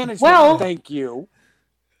waste management. Well, thank you.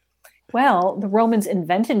 Well, the Romans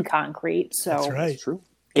invented concrete, so that's right. That's true.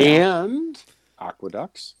 And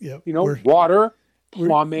aqueducts. Yep. Water,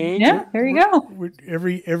 plumbing. Yeah, there you go.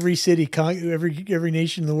 Every city, every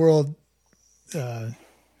nation in the world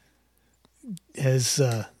has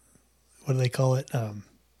what do they call it?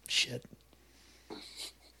 Shit.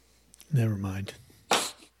 Never mind.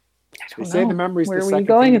 They say the memory's Where the were you second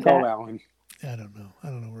going thing to with go, that? Alan. I don't know. I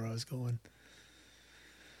don't know where I was going.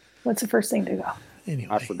 What's the first thing to go? Anyway,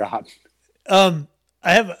 I forgot. I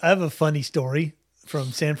have a funny story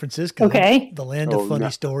from San Francisco. Okay. The land of funny no.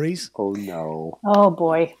 stories. Oh no. Oh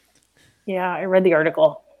boy. Yeah, I read the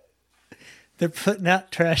article. They're putting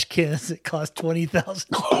out trash cans that cost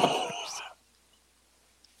 $20,000.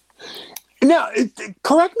 Now,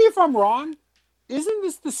 correct me if I'm wrong. Isn't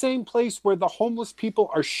this the same place where the homeless people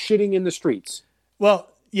are shitting in the streets? Well,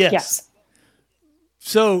 yes. Yes.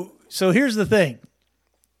 So here's the thing.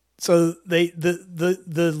 So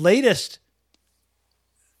the latest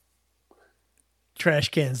trash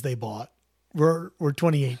cans they bought were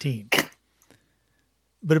 2018.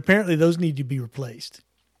 But apparently those need to be replaced.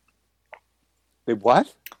 They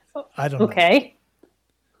what? I don't know. Okay.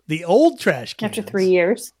 The old trash cans. After 3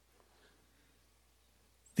 years.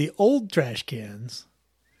 The old trash cans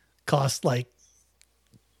cost like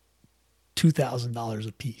 $2,000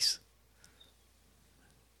 a piece.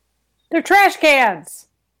 They're trash cans.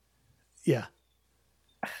 Yeah.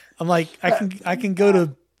 I'm like, I can go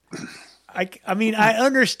to, I mean, I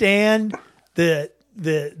understand that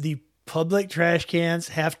the public trash cans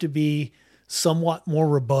have to be somewhat more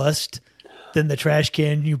robust than the trash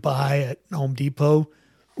can you buy at Home Depot.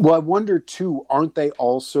 Well, I wonder too, aren't they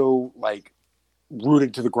also like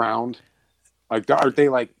rooted to the ground? Like, aren't they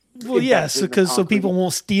like? Well, yes, embedded in the because so concrete? people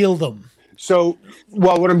won't steal them. So,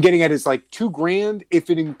 well, what I'm getting at is like $2,000 if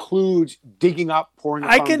it includes digging up, pouring a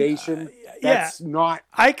I can- foundation. That's not.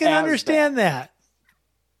 I can as understand bad. that.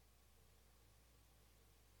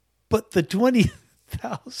 But the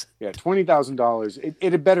 20,000. Yeah, $20,000.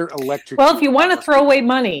 It had better electric. Well, if you want to throw away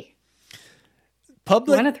money,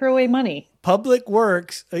 Public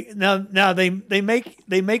Works now they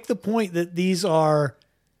make the point that these are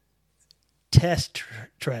test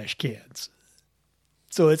trash cans.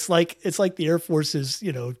 So it's like the Air Force's,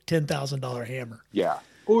 $10,000 hammer. Yeah.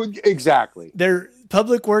 Well, exactly.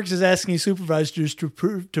 Public Works is asking supervisors to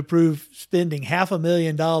prove spending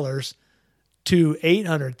 $500,000 to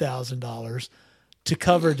 $800,000 to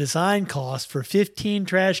cover design costs for 15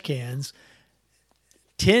 trash cans,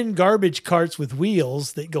 10 garbage carts with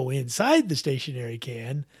wheels that go inside the stationary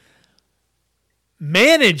can,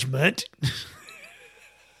 management.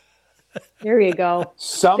 there you go.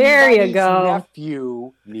 Somebody's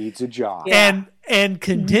nephew needs a job. Yeah. and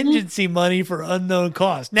contingency money for unknown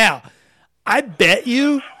costs. Now, I bet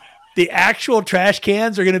you the actual trash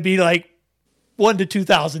cans are going to be like $1,000 to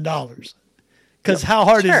 $2,000. Because how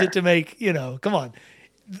hard is it to make? Come on.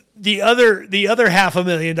 The other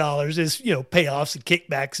 $500,000 is payoffs and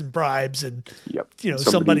kickbacks and bribes and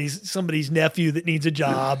somebody's nephew that needs a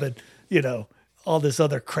job and all this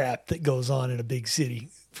other crap that goes on in a big city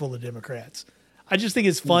full of Democrats. I just think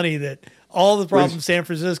it's funny that all the problems San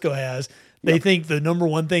Francisco has, they think the number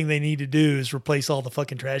one thing they need to do is replace all the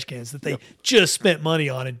fucking trash cans that they just spent money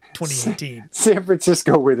on in 2018. San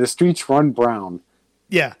Francisco, where the streets run brown.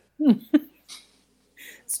 Yeah.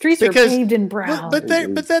 Streets are paved in brown. But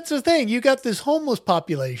that's the thing. You got this homeless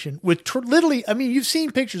population with literally, I mean, you've seen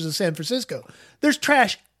pictures of San Francisco. There's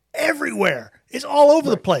trash everywhere. It's all over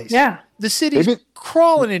the place. Yeah. The city's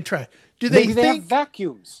crawling in trash. Maybe they have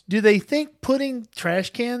vacuums. Do they think putting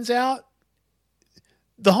trash cans out,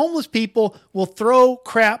 the homeless people will throw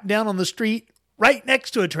crap down on the street right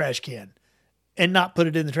next to a trash can and not put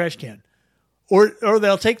it in the trash can? Or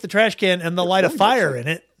they'll take the trash can and they'll light a fire in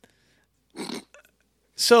it.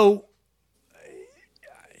 So,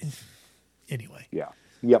 anyway. Yeah.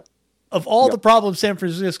 Yep. Of all the problems San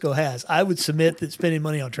Francisco has, I would submit that spending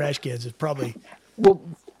money on trash cans is probably... Well,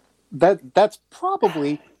 that's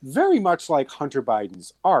probably very much like Hunter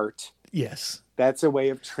Biden's art. Yes. That's a way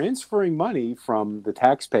of transferring money from the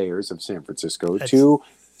taxpayers of San Francisco to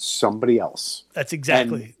somebody else. That's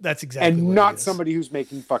exactly and what not it is. somebody who's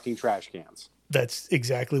making fucking trash cans. That's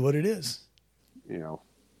exactly what it is.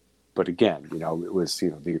 But again, it was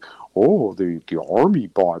the army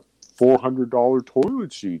bought $400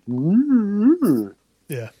 toilet seat.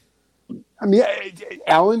 Yeah. I mean,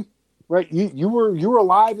 Alan, right? You were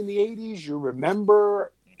alive in the 80s. You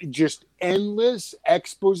remember just endless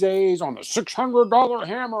exposés on the $600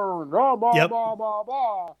 hammer and blah blah blah blah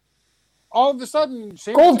blah. All of a sudden,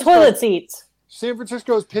 gold toilet seats. San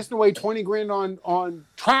Francisco's pissing away $20,000 on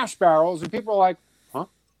trash barrels, and people are like, "Huh?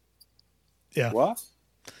 Yeah. What?"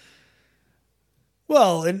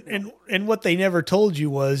 Well, and what they never told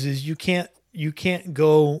you is you can't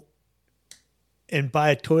go and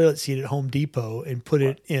buy a toilet seat at Home Depot and put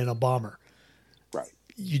it in a bomber. Right.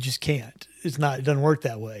 You just can't. It's not. It doesn't work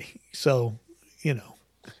that way. So,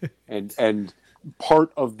 And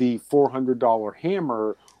part of the $400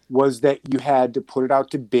 hammer was that you had to put it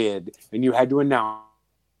out to bid, and you had to announce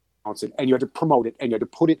it, and you had to promote it, and you had to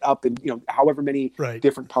put it up in however many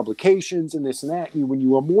different publications and this and that. And when you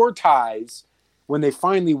amortize, when they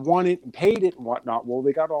finally won it and paid it and whatnot, well,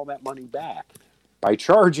 they got all that money back by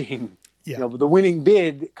charging. Yeah. The winning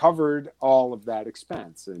bid covered all of that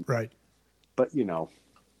expense. And, but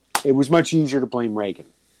it was much easier to blame Reagan.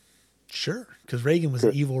 Sure, because Reagan was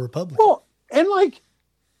an evil Republican. Well, and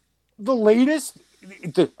the latest,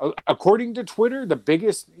 according to Twitter, the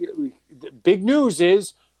big news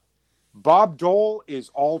is Bob Dole is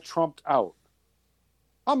all trumped out.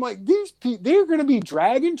 I'm like, these people, they're going to be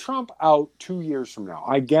dragging Trump out 2 years from now.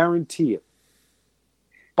 I guarantee it.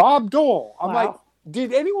 Bob Dole. I'm like,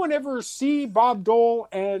 did anyone ever see Bob Dole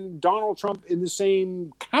and Donald Trump in the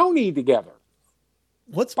same county together?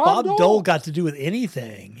 What's Bob Dole got to do with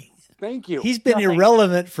anything? Thank you. He's been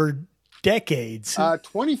irrelevant for decades.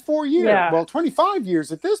 24 years. Yeah. Well, 25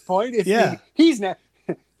 years at this point. He's now,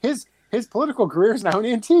 his political career is now an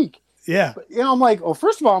antique. Yeah. But, I'm like,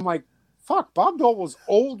 first of all, I'm like, fuck, Bob Dole was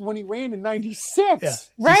old when he ran in 96. Yeah.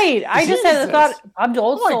 Right. I just had the thought, Bob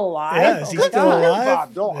Dole's still alive. Yeah, is he still alive?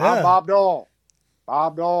 Bob Dole. Yeah. I'm Bob Dole.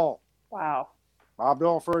 Bob Dole. Wow. Bob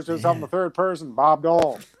Dole refers to himself in the third person. Bob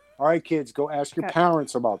Dole. All right, kids, go ask your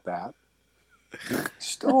parents about that.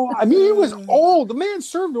 Still, he was old. The man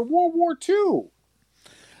served in World War II.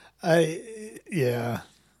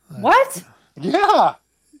 What? Yeah.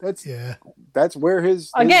 That's where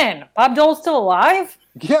his again. Bob Dole's still alive.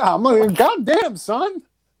 Yeah, I'm like, goddamn, son.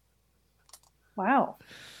 Wow.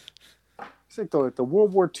 He's like the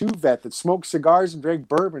World War II vet that smoked cigars and drank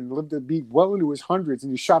bourbon and lived to be well into his hundreds,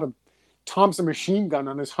 and he shot a Thompson machine gun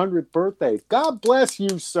on his 100th birthday. God bless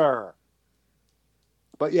you, sir.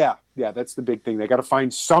 But yeah, that's the big thing. They got to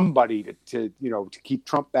find somebody to keep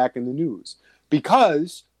Trump back in the news,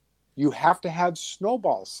 because you have to have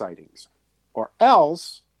snowball sightings, or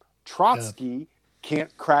else Trotsky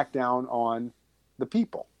can't crack down on the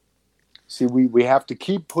people. See, we have to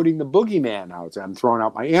keep putting the boogeyman out. I'm throwing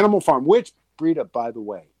out my Animal Farm, which, Brita, by the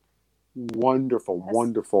way,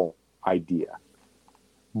 wonderful idea.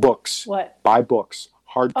 Books. What? Buy books.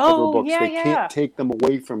 Hardcover books. They can't take them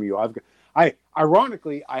away from you.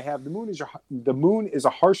 Ironically, I have The Moon is a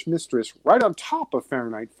Harsh Mistress right on top of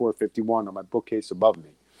Fahrenheit 451 on my bookcase above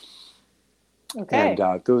me. Okay.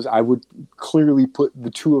 And those, I would clearly put the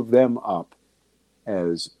two of them up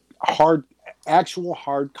as actual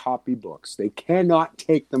hard copy books. They cannot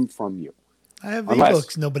take them from you. I have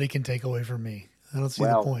books nobody can take away from me. I don't see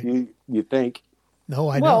the point. You think? No,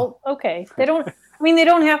 I don't. Well, okay. They don't. They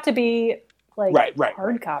don't have to be like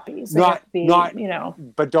hard copies. They have to be,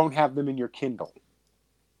 but don't have them in your Kindle.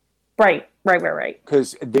 Right.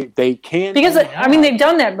 Because they can't. Because they've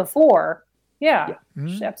done that before. Yeah.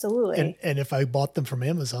 Mm-hmm. Absolutely. And if I bought them from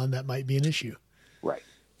Amazon, that might be an issue. Right.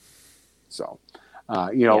 So,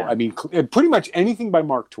 pretty much anything by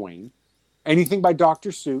Mark Twain, anything by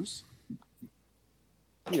Dr. Seuss.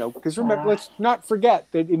 Because remember, let's not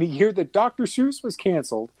forget that in the year that Dr. Seuss was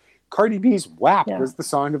canceled, Cardi B's WAP was the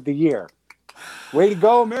song of the year. Way to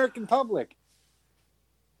go, American public.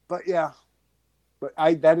 But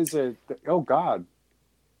that is oh God.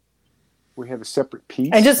 We have a separate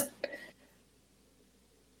piece.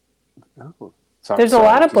 There's a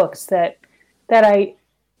lot of books that I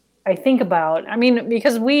think about.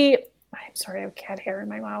 Because I'm sorry, I have cat hair in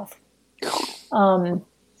my mouth. Because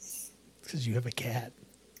you have a cat.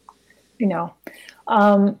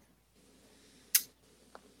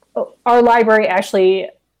 Our library actually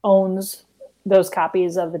owns those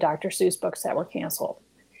copies of the Dr. Seuss books that were canceled.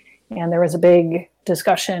 And there was a big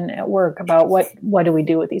discussion at work about what do we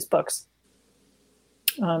do with these books?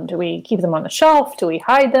 Do we keep them on the shelf? Do we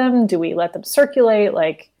hide them? Do we let them circulate?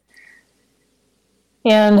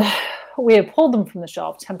 And we have pulled them from the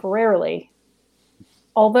shelf temporarily.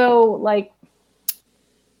 Although,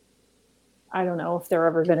 I don't know if they're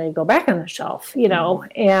ever going to go back on the shelf,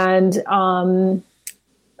 And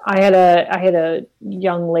I had a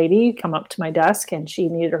young lady come up to my desk, and she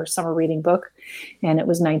needed her summer reading book, and it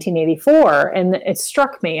was 1984, and it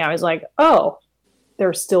struck me. I was like, "Oh,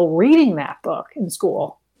 they're still reading that book in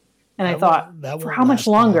school," and I thought, "For how much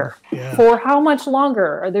longer? Yeah. For how much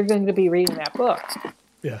longer are they going to be reading that book?"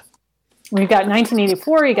 Yeah, we've got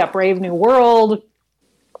 1984. You got Brave New World.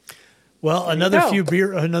 Well, another few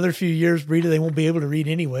years, Brita, they won't be able to read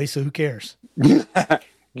anyway, so who cares? You're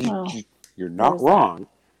not wrong.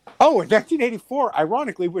 Oh, in 1984,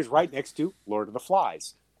 ironically, was right next to Lord of the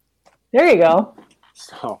Flies. There you go.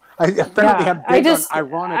 So I apparently have big on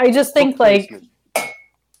ironic. I just think like placement.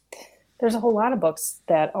 there's a whole lot of books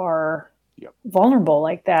that are Yep. vulnerable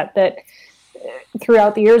like that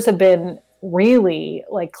throughout the years have been really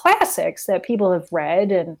like classics that people have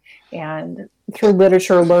read and through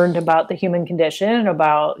literature learned about the human condition,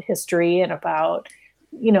 about history, and about,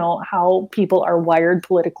 you know, how people are wired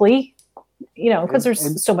politically, you know, because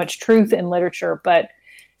there's so much truth in literature, but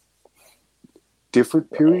different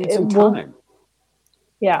periods in time.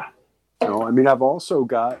 Yeah. You know, I mean, I've also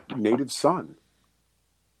got Native Son.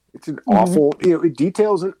 It's an awful, you know, it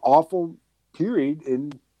details an awful period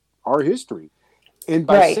in our history. And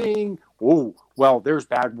by saying, oh, well, there's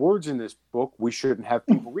bad words in this book, we shouldn't have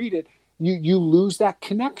people read it, you lose that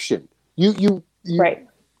connection. You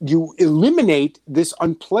eliminate this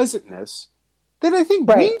unpleasantness that I think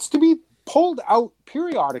needs to be pulled out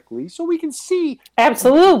periodically so we can see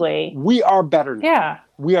absolutely we are better now. Yeah.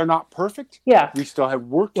 We are not perfect. Yeah. We still have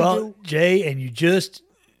work to do. Well, Jay, and you just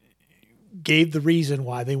gave the reason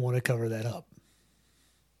why they want to cover that up.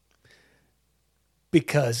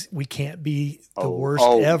 Because we can't be the worst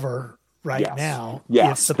ever now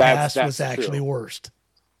if the past was actually true. Worst.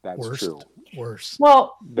 That's true. Worse.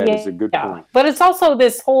 Well, that is a good point. But it's also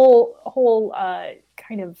this whole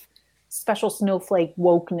kind of special snowflake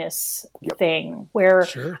wokeness thing where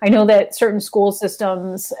I know that certain school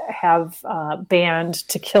systems have banned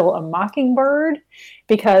To Kill a Mockingbird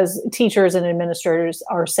because teachers and administrators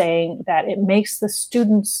are saying that it makes the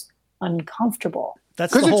students uncomfortable.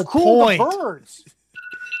 That's the whole point. Birds.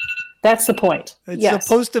 That's the point. It's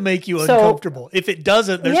supposed to make you uncomfortable. If it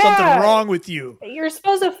doesn't, there's something wrong with you. You're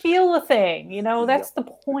supposed to feel a thing, you know, that's the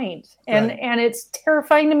point. And it's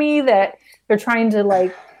terrifying to me that they're trying to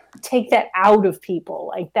like take that out of people,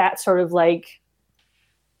 like that sort of like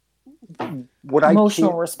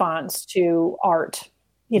emotional response to art,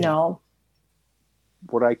 you know.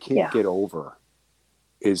 What I can't get over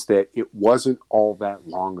is that it wasn't all that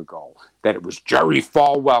long ago that it was Jerry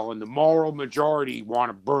Falwell and the moral majority want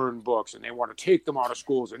to burn books and they want to take them out of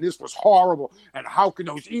schools and this was horrible and how can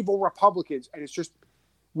those evil Republicans, and it's just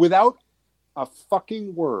without a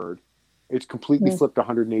fucking word, it's completely flipped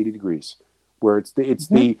 180 degrees where it's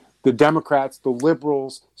the Democrats, the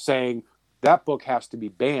liberals saying that book has to be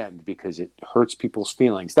banned because it hurts people's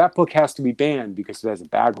feelings. That book has to be banned because it has a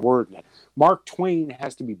bad word in it. Mark Twain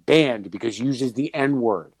has to be banned because he uses the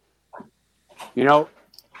N-word. You know?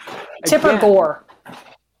 Tipper Gore.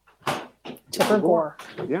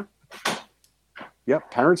 Yeah. Yep.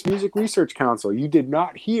 Parents Music Research Council. You did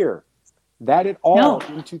not hear that at all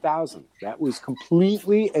in 2000. That was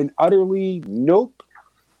completely and utterly nope.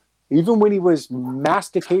 Even when he was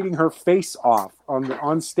masticating her face off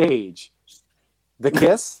on stage. The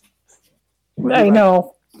kiss? I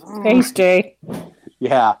know. Thanks, Jay.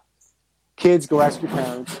 Yeah. Kids, go ask your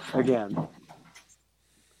parents again.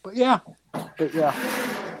 But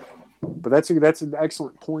that's an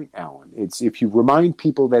excellent point, Alan. It's if you remind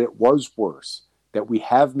people that it was worse, that we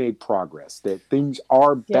have made progress, that things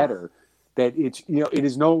are better, that it's, you know, it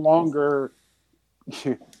is no longer,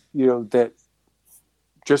 you know, that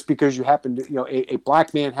just because you happen to, you know, a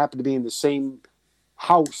black man happened to be in the same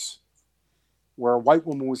house where a white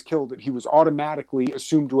woman was killed, that he was automatically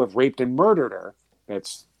assumed to have raped and murdered her.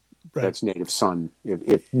 That's Native Son.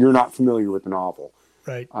 If you're not familiar with the novel,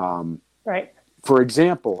 right? For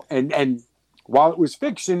example, and while it was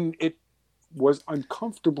fiction, it was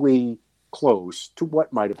uncomfortably close to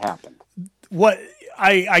what might have happened. What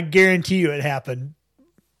I guarantee you, it happened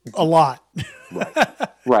a lot.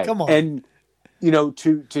 Right. Come on, and you know,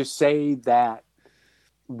 to say that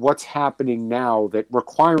what's happening now, that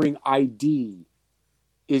requiring ID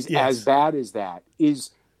is as bad as that, it's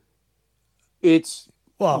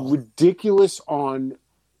ridiculous on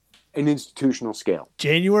an institutional scale.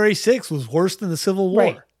 January 6th was worse than the Civil War.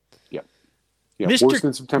 Right. Yep. Yeah, worse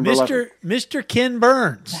than September 11th. Mr. Ken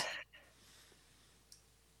Burns,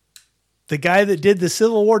 the guy that did the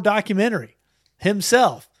Civil War documentary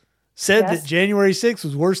himself, said that January 6th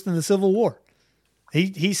was worse than the Civil War.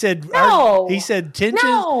 He said he said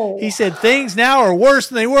tensions. He said things now are worse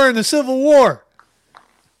than they were in the Civil War.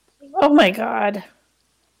 Oh my God.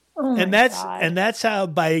 And that's how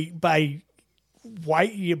by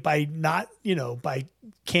not, you know, by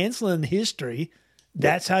canceling history,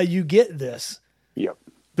 that's how you get this. Yep.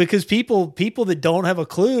 Because people that don't have a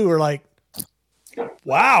clue are like,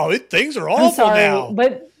 wow, things are awful now.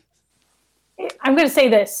 But I'm going to say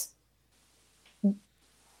this.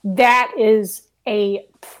 That is a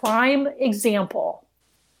prime example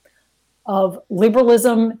of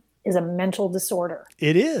liberalism is a mental disorder.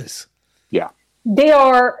 It is. Yeah. They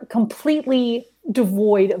are completely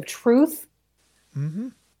devoid of truth. Mm-hmm.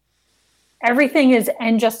 Everything is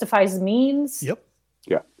end justifies means. Yep.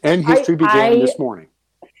 Yeah. And history began this morning.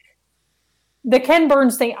 The Ken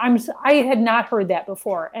Burns thing, I had not heard that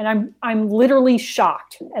before, and I'm literally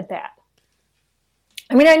shocked at that.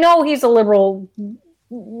 I mean, I know he's a liberal,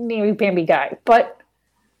 namby-pamby guy, but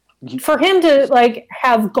for him to like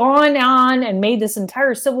have gone on and made this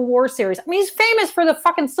entire Civil War series, I mean, he's famous for the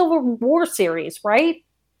fucking Civil War series, right?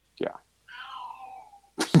 Yeah.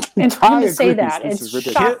 And for him to say that, it's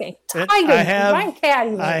shocking. I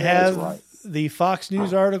have the Fox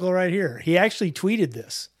News article right here. He actually tweeted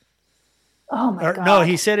this. Oh my God! No,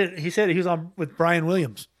 he said it. He said he was on with Brian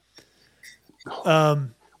Williams.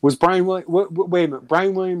 Was Brian Williams? Wait a minute.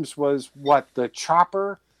 Brian Williams was what? The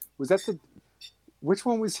Chopper? Was that the? Which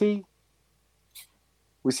one was he?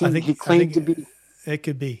 Was he? He claimed to be. It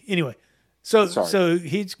could be. Anyway, so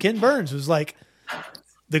Ken Burns was like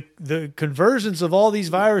the conversions of all these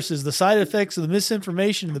viruses, the side effects of the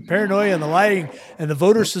misinformation, the paranoia, and the lying, and the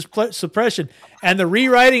voter suppression, and the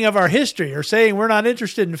rewriting of our history, are saying we're not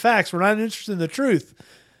interested in facts, we're not interested in the truth.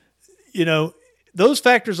 You know, those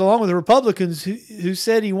factors, along with the Republicans who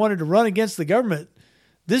said he wanted to run against the government,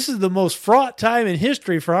 this is the most fraught time in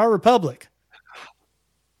history for our republic.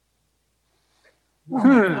 Oh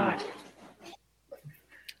my God.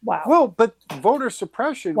 Wow. Well, but voter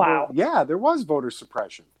suppression. Wow. Well, yeah, there was voter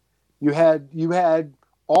suppression. You had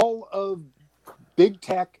all of big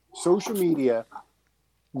tech, social media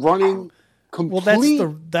running complete.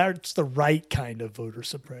 Well, that's the right kind of voter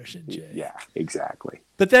suppression, Jay. Yeah, exactly.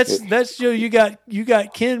 But that's you got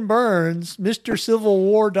Ken Burns, Mr. Civil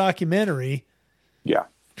War documentary. Yeah.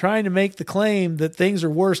 Trying to make the claim that things are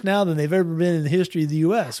worse now than they've ever been in the history of the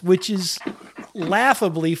U.S., which is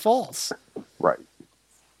laughably false. Right.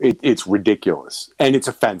 It's ridiculous, and it's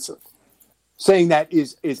offensive. Saying that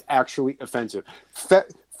is actually offensive.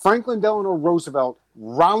 Franklin Delano Roosevelt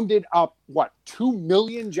rounded up, 2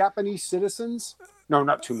 million Japanese citizens? No,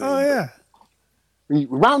 not 2 million. Oh, yeah. He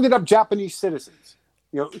rounded up Japanese citizens.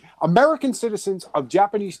 You know, American citizens of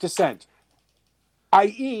Japanese descent,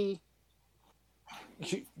 i.e.,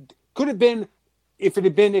 could have been, if it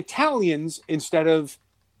had been Italians instead of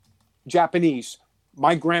Japanese,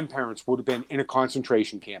 my grandparents would have been in a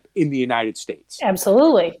concentration camp in the United States.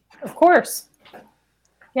 Absolutely. Of course.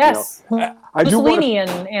 Yes. You know, Mussolini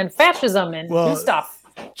and fascism and stuff.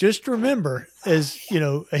 Just remember, as you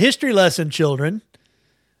know, a history lesson, children,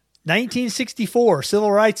 1964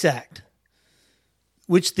 Civil Rights Act,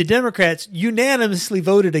 which the Democrats unanimously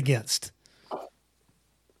voted against.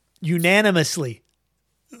 Unanimously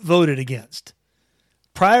voted against.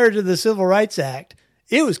 Prior to the Civil Rights Act,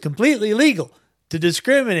 it was completely legal to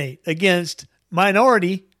discriminate against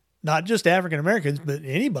minority, not just African Americans, but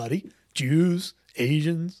anybody, Jews,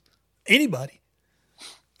 Asians, anybody,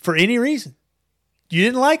 for any reason. You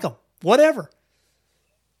didn't like them, whatever.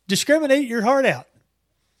 Discriminate your heart out.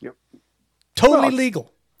 Yep. Totally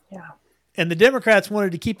legal. Yeah. And the Democrats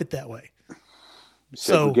wanted to keep it that way.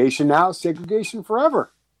 Segregation now, segregation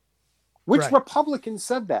forever. Which Right. Republican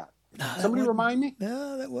said that? Somebody remind me?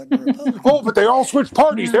 No, that wasn't a Republican. Oh, but they all switched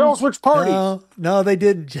parties. They all switched parties. No, they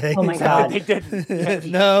didn't, Jay. Oh my God. They didn't.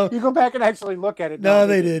 No. You go back and actually look at it. No,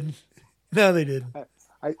 they didn't. No, they didn't.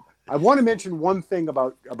 I want to mention one thing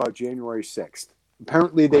about January 6th.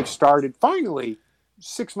 Apparently, they've started, finally,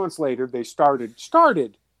 6 months later, they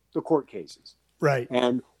started the court cases. Right.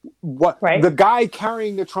 And the guy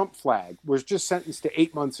carrying the Trump flag was just sentenced to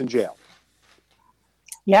 8 months in jail.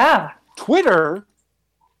 Yeah. Twitter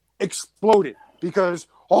exploded because,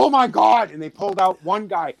 oh my God, and they pulled out one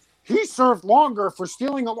guy. He served longer for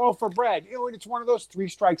stealing a loaf of bread. You know, and it's one of those 3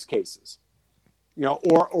 strikes cases, you know,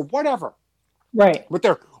 or whatever. Right. But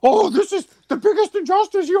this is the biggest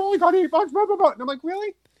injustice. You only got 8 months, blah, blah, blah. And I'm like,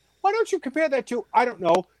 really? Why don't you compare that to, I don't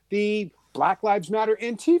know, the Black Lives Matter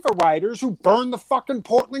Antifa rioters who burned the fucking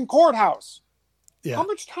Portland courthouse? Yeah. How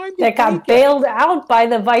much time did That got bailed out by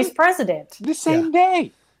the vice president. the same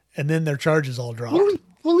day? And then their charges all dropped.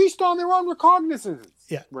 Released on their own recognizance.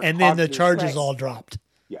 Yeah. And then the charges all dropped.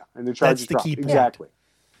 Yeah. And the charges That's the key dropped. point. Exactly.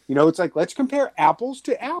 You know, it's like, let's compare apples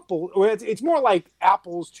to apples. It's more like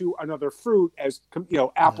apples to another fruit as, you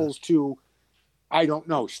know, apples to, I don't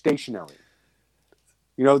know, stationery.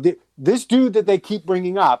 You know, this dude that they keep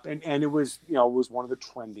bringing up, and it was, you know, it was one of the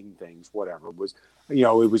trending things, whatever. It was, you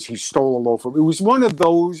know, he stole a loaf of, it was one of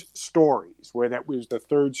those stories where that was the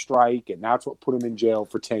 3rd strike, and that's what put him in jail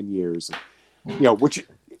for 10 years. And, you know, which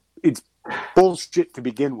it's bullshit to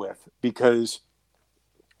begin with, because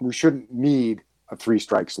we shouldn't need a 3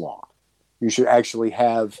 strikes law. You should actually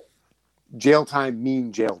have jail time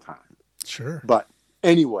mean jail time. Sure. But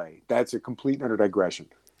anyway, that's a complete and utter digression.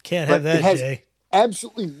 Can't have that, Jay.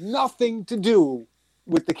 absolutely nothing to do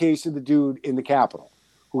with the case of the dude in the Capitol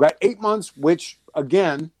who got 8 months, which,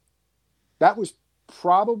 again, that was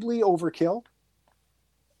probably overkill.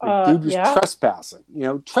 The dude was trespassing.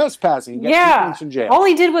 Trespassing. He got 8 months in jail. All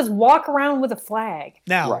he did was walk around with a flag.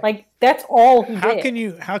 Now, like that's all he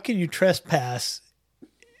did. How can you trespass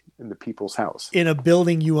in the people's house in a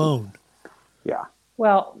building you own? Yeah.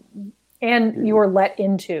 Well, and you were let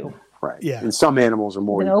into. Right. Yeah. And some animals are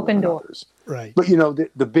more an open door. Others. Right. But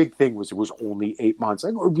the big thing was it was only 8 months.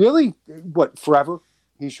 Like, really? What, forever?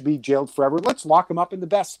 He should be jailed forever? Let's lock him up in the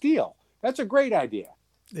Bastille. That's a great idea.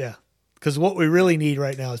 Yeah. Because what we really need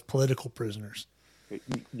right now is political prisoners.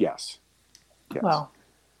 Yes. Well.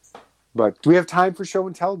 But do we have time for show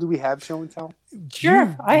and tell? Do we have show and tell?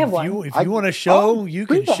 Sure. I have one. If you want to show, you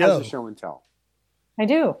can Rita show. Has a show and tell. I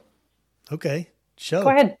do. Okay. Show. Go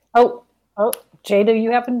ahead. Oh, Jay, do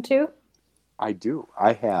you happen to? I do.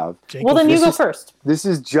 I have. Jacob, well, then you go first. This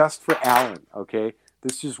is just for Alan, okay?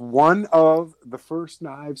 This is one of the first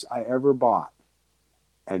knives I ever bought.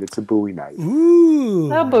 And it's a Bowie knife.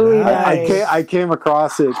 Ooh. A Bowie knife. I came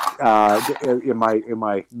across it in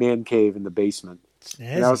my man cave in the basement.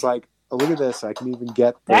 Snazzy. And I was like, oh, look at this. I can even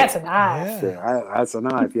get That's a knife. That's a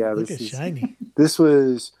knife. Yeah. Look, it's shiny. This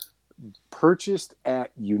was purchased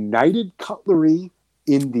at United Cutlery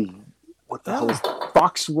in the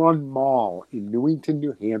Fox Run Mall in Newington,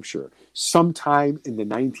 New Hampshire, sometime in the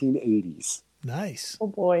 1980s. Nice. Oh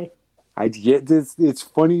boy. It's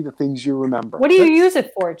funny the things you remember. What do you use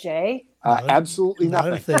it for, Jay? Absolutely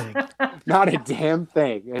nothing. Not a thing. Not a damn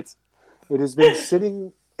thing. It has been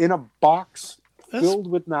sitting in a box filled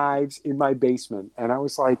with knives in my basement, and I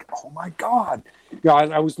was like, "Oh my god!"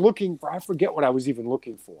 I was looking for. I forget what I was even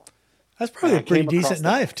looking for. That's probably a pretty decent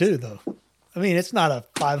knife too, though. I mean, it's not a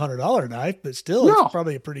 $500 knife, but still, it's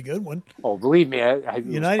probably a pretty good one. Oh, believe me,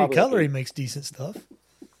 United Cutlery makes decent stuff.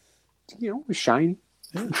 It was shiny.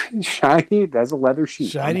 Yeah. Shiny. It has a leather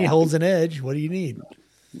sheath. Shiny, holds an edge. What do you need?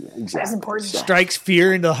 Yeah, exactly. That's important. Strikes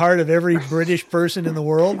fear into the heart of every British person in the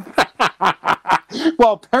world.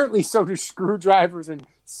 Well, apparently so do screwdrivers and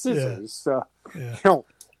scissors.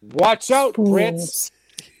 Watch out, Brits.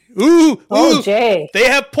 Ooh, Jay. They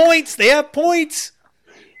have points. Nasty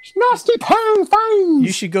pound things.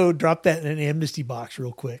 You should go drop that in an amnesty box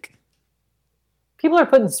real quick. People are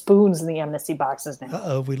putting spoons in the amnesty boxes now.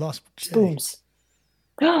 Uh-oh, we lost Jay. Spoons.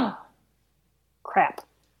 Crap.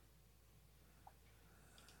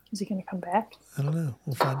 Is he going to come back? I don't know.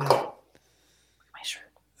 We'll find out. My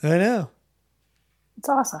shirt. I know. It's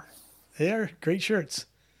awesome. They are great shirts.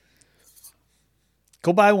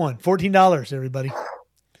 Go buy one. $14, everybody.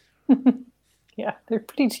 Yeah, they're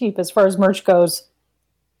pretty cheap as far as merch goes.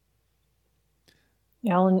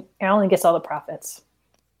 Alan gets all the profits.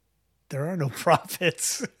 There are no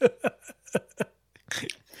profits.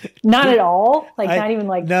 Not at all. Not even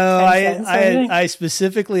like. No, 10 cents I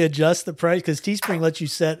specifically adjust the price because Teespring lets you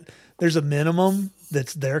set. There's a minimum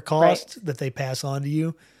that's their cost that they pass on to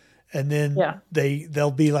you, and then they'll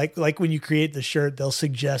be like when you create the shirt, they'll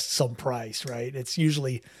suggest some price. Right? It's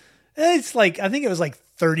usually I think it was like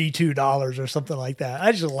 $32 or something like that.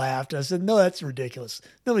 I just laughed. I said, no, that's ridiculous.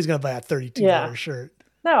 Nobody's going to buy a $32 shirt.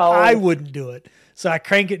 No, I wouldn't do it. So I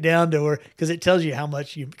crank it down to where, because it tells you how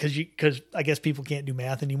much because I guess people can't do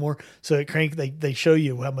math anymore. So they show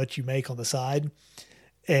you how much you make on the side,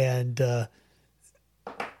 and I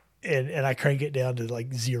crank it down to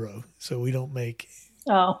like 0. So we don't make,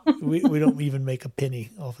 we don't even make a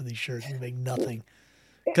penny off of these shirts. We make nothing.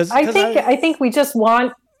 I think we just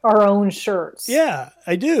want our own shirts. Yeah,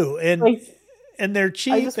 I do. And they're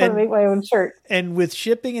cheap. I just want to make my own shirt. And with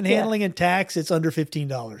shipping and handling and tax, it's under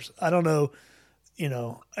 $15. I don't know.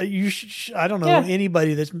 I don't know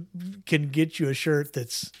anybody that can get you a shirt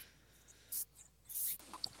that's.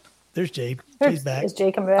 There's Jay. Jay's back. Is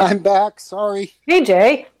Jay coming back? I'm back. Sorry. Hey,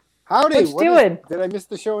 Jay. Howdy. What you doing? Did I miss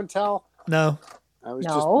the show and tell? No. I was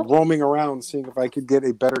just roaming around seeing if I could get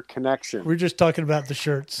a better connection. We're just talking about the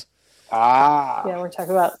shirts. Ah. Yeah, we're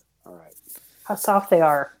talking about all right. how soft they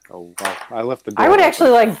are. Oh, well, I left the door I would open.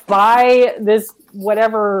 actually buy this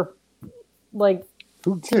whatever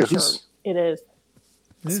Who cares? it is.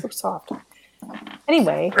 It's so soft.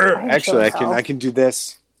 Anyway, actually, I can do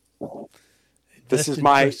this. This is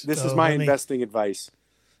my investing advice.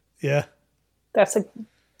 Yeah, that's a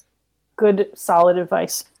good, solid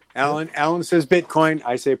advice. Alan says Bitcoin.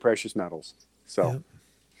 I say precious metals. So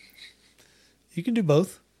you can do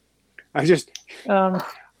both. I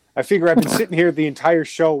figure I've been sitting here the entire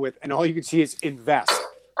show and all you can see is invest.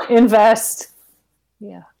 Invest.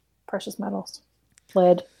 Yeah, precious metals,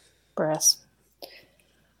 lead, brass.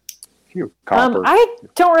 Copper. I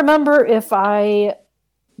don't remember if I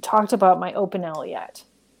talked about my Opinel yet.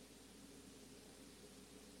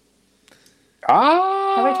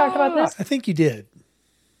 Have I talked about this? I think you did.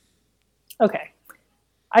 Okay.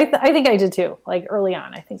 I think I did too. Like early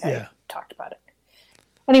on, I think I talked about it.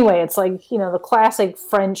 Anyway, it's like, the classic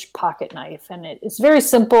French pocket knife, and it's very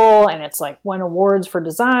simple, and it's like won awards for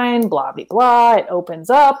design, blah, blah, blah. It opens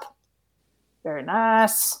up. Very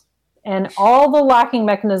nice. And all the locking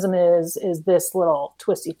mechanism is this little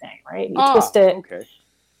twisty thing, right? You twist it. Okay.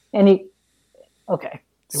 And it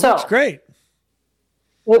works great.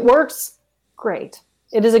 It works great.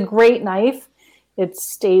 It is a great knife. It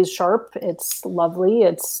stays sharp. It's lovely.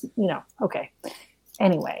 It's, okay.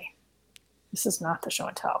 Anyway, this is not the show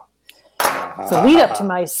and tell. The lead up to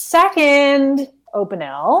my second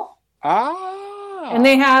Opinel. And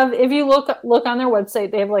they have, if you look on their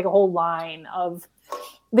website, they have like a whole line of,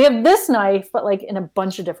 they have this knife, but like in a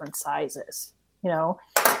bunch of different sizes,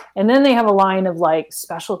 and then they have a line of like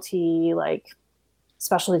specialty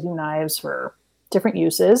knives for different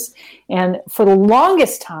uses. And for the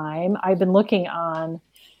longest time, I've been looking on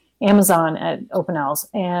Amazon at Opinels,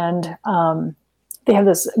 and they have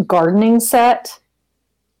this gardening set,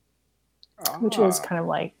 which is kind of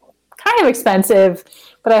expensive,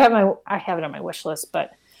 but I have it on my wish list.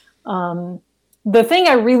 But the thing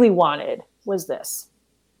I really wanted was this.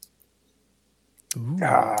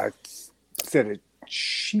 Is that a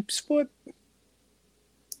sheep's foot?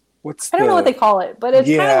 I don't know what they call it, but it's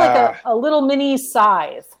kind of like a little mini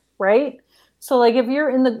scythe, right? So like if you're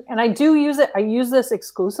and I do use it, I use this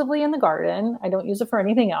exclusively in the garden. I don't use it for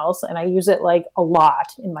anything else. And I use it like a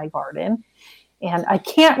lot in my garden. And I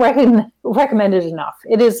can't recommend it enough.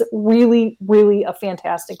 It is really, really a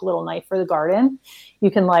fantastic little knife for the garden.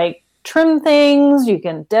 You can like trim things, you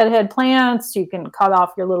can deadhead plants, you can cut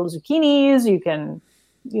off your little zucchinis, you can,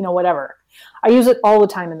 whatever. I use it all the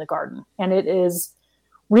time in the garden, and it is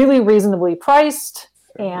really reasonably priced,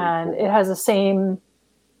 and it has the same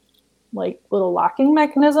like little locking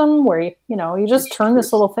mechanism where you just turn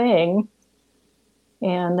this little thing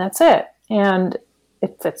and that's it. And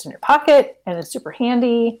it fits in your pocket and it's super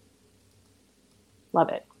handy. Love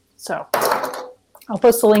it. So I'll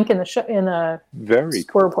post a link in the very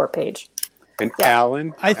Squirrel Report page. And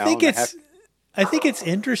Alan, I think it's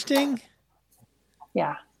interesting.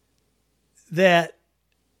 Yeah. That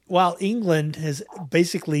while England has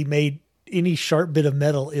basically made any sharp bit of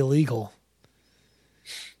metal illegal,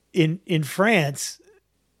 in France,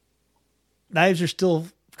 knives are still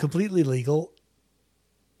completely legal.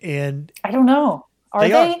 And I don't know. Are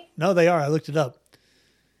they? No, they are. I looked it up.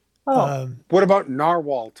 Oh. What about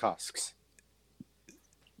narwhal tusks?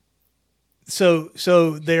 So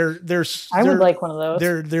they're I would like one of those.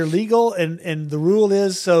 They're legal, and the rule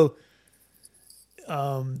is the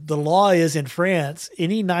law is in France,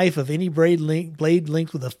 any knife of any blade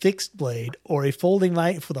length with a fixed blade or a folding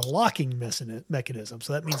knife with a locking mechanism.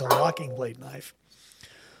 So that means a locking blade knife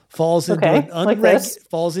falls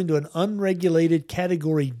into an unregulated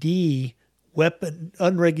category D weapon.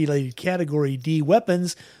 Unregulated category D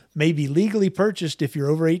weapons may be legally purchased if you're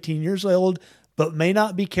over 18 years old, but may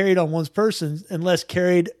not be carried on one's person unless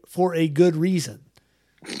carried for a good reason.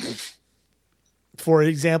 For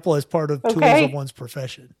example, as part of tools of one's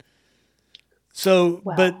profession. So,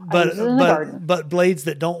 well, but blades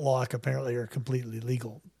that don't lock apparently are completely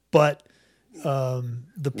legal. But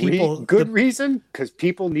the people reason, because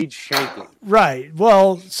people need shanking. Right.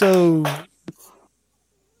 Well, so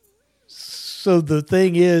the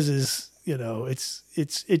thing is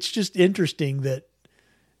it's just interesting that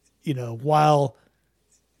while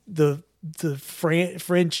the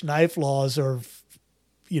French knife laws are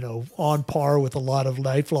on par with a lot of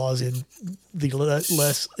knife laws in the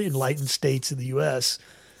less enlightened states in the U.S.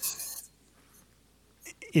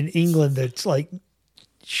 In England, it's like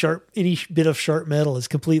any bit of sharp metal is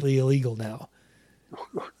completely illegal now.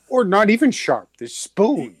 Or not even sharp. There's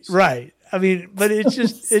spoons. Right. I mean, but it's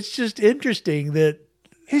just interesting that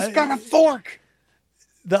he's got a fork.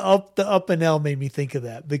 The up and L made me think of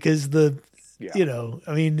that because it's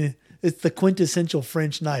the quintessential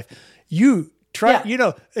French knife.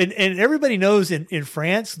 And everybody knows in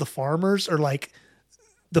France, the farmers are like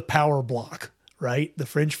the power block, right? The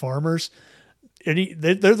French farmers. And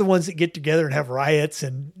they're the ones that get together and have riots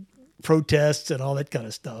and protests and all that kind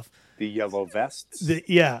of stuff. The yellow vests.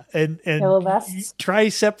 And yellow vests. Try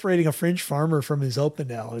separating a French farmer from his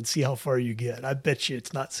Opinel and see how far you get. I bet you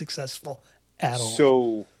it's not successful at all.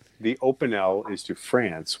 So the Opinel is to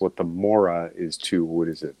France what the Mora is to, what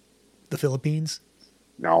is it? The Philippines?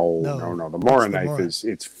 No. The Mora knife is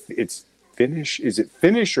it's Finnish. Is it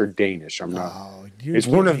Finnish or Danish? I'm not. Oh, It's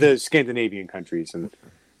one of the Scandinavian countries, and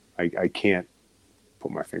I can't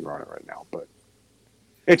put my finger on it right now, but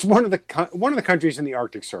it's one of the countries in the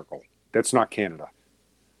Arctic Circle. That's not Canada.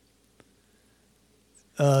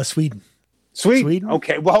 Sweden. Sweden.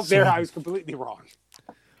 Okay, well, there I was completely wrong,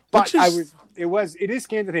 but it is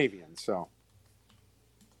Scandinavian. So,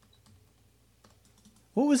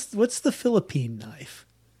 what's the Philippine knife?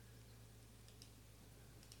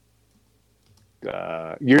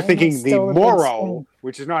 You're thinking the Moro,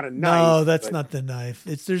 which is not a knife. No, that's not the knife.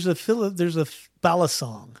 There's a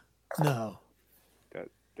balasong. No.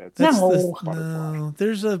 No.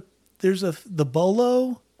 There's the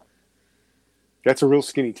bolo. That's a real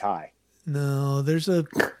skinny tie. No, there's a.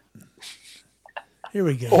 Here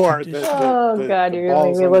we go. Or God, you're gonna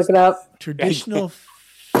make me look it up. Traditional.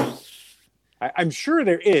 I'm sure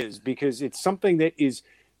there is, because it's something that is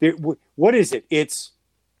there. What is it? It's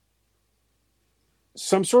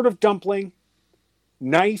some sort of dumpling,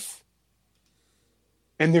 knife,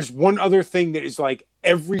 and there's one other thing that is like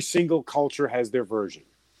every single culture has their version.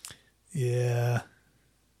 Yeah.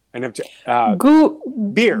 And I'm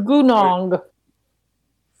beer. Gunong.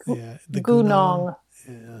 Yeah. The gunong.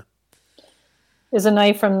 Yeah. Is a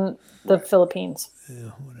knife from the Philippines.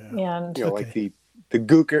 Yeah, whatever. And like the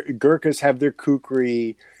Gurkhas have their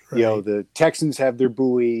kukri, right. The Texans have their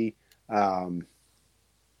buoy. Yeah.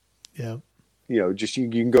 Just you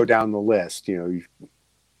can go down the list. Oh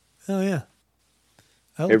yeah.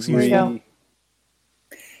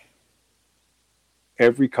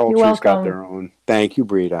 Every culture's got their own. Thank you,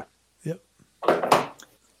 Brita. Yep.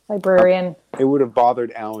 Librarian. It would have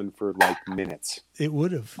bothered Alan for like minutes. It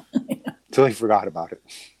would have. Until he forgot about it.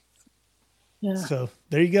 Yeah. So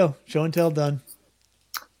there you go. Show and tell done.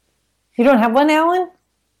 You don't have one, Alan?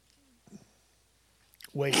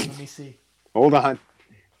 Wait, let me see. Hold on.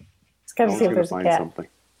 Let's go see if there's a cat. Something.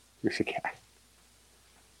 There's a cat.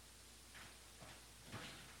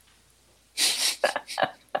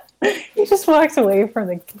 He just walks away from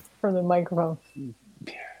the microphone.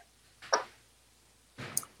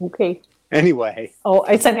 Okay. Anyway. Oh,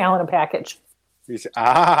 I sent Alan a package. He said,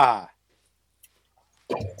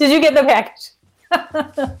 Did you get the package?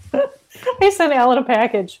 I sent Alan a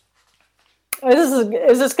package.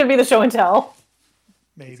 Is this going to be the show and tell?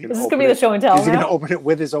 Maybe. Is this going to be the show and tell? Is he going to open it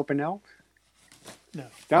with his open L? No.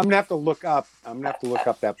 Now I'm going to have to look up.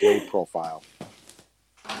 That Blade profile.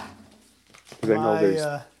 Because I know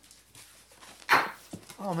there's.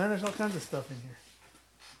 Oh man, there's all kinds of stuff in here.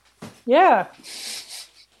 Yeah.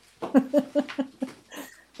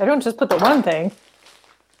 I don't just put the one thing.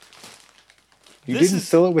 You didn't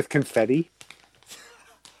fill it with confetti?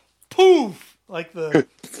 Poof! Like the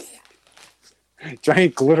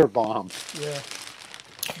giant glitter bomb. Yeah.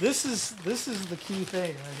 This is the key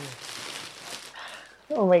thing right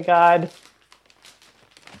here. Oh my God.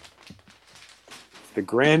 The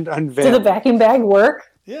grand unveiling. Did the vacuum bag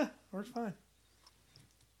work? Yeah, works fine.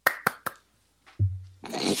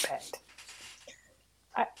 Perfect.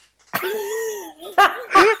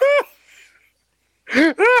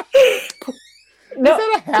 No,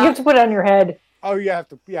 you have to put it on your head. Oh, you have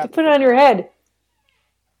to. Yeah, put it on your head.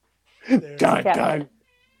 Dun dun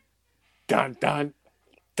dun dun dun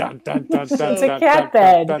dun dun. It's a cat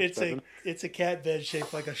bed. It's a cat bed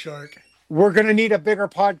shaped like a shark. We're gonna need a bigger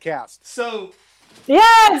podcast. So.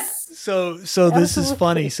 Yes. So this is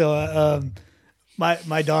funny. So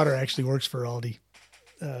my daughter actually works for Aldi,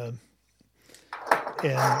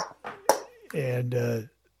 and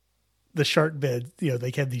the shark bed.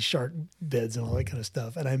 They have these shark beds and all that kind of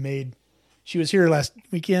stuff. And she was here last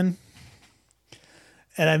weekend,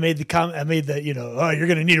 and I made the comment. I made that you're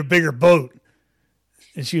going to need a bigger boat,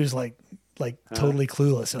 and she was like totally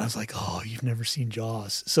clueless. And I was like, oh, you've never seen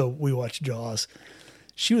Jaws. So we watched Jaws.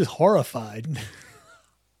 She was horrified.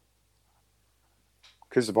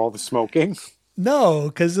 Because of all the smoking? No,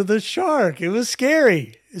 because of the shark. It was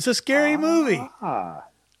scary. It's a scary movie.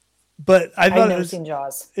 But I've never seen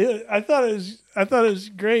Jaws. I thought it was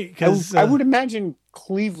great because I would imagine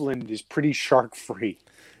Cleveland is pretty shark free.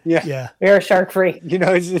 Yeah, we are shark free.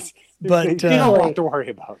 It's just, but you don't have to worry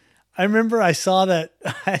about. I remember I saw that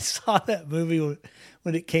movie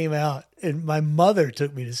when it came out, and my mother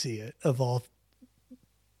took me to see it, of all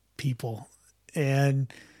people,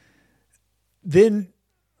 and then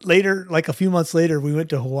later, like a few months later, we went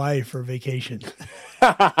to Hawaii for vacation.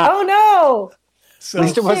 Oh no! So at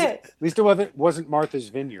least it wasn't Martha's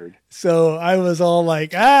Vineyard. So I was all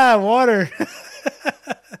like, water.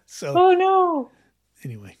 So oh no.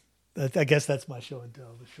 Anyway, I guess that's my show and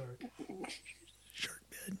tell, the shark bed.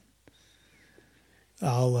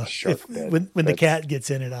 I'll Shark bed. when the cat gets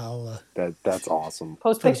in it, I'll That's awesome.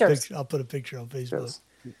 Post pictures. I'll put a picture on Facebook.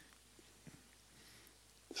 Yes.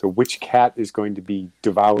 So which cat is going to be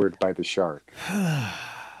devoured by the shark?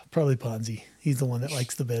 Probably Ponzi. He's the one that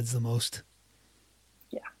likes the beds the most.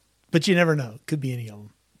 Yeah. But you never know. Could be any of them.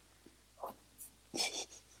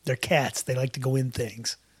 They're cats. They like to go in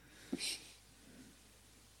things.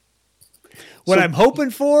 What I'm hoping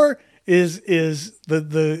for is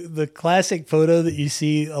the classic photo that you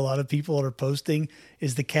see a lot of people are posting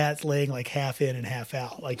is the cat's laying like half in and half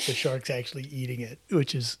out, like the shark's actually eating it,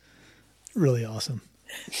 which is really awesome.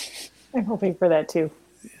 I'm hoping for that too.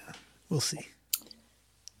 Yeah, we'll see.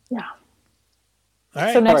 Yeah. All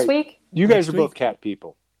right. So next All right. week, You guys are both cat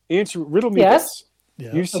people. Riddle me Yes.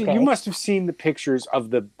 this. Yeah. You must have seen the pictures of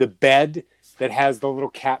the bed that has the little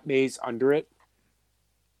cat maze under it.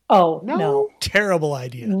 oh no. Terrible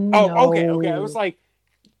idea. Oh, okay. I was like,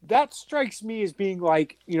 that strikes me as being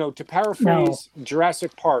like, to paraphrase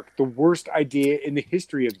Jurassic Park, the worst idea in the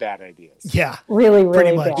history of bad ideas. Yeah. Really,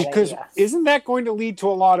 Pretty really much. bad Because idea. isn't that going to lead to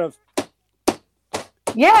a lot of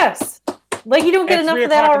Yes. Like you don't get at enough 3 of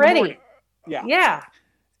that o'clock in the already. morning? Yeah. Yeah.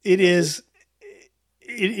 It is.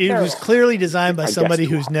 It was Terrible. clearly designed by I guess somebody you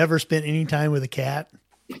who's are. never spent any time with a cat.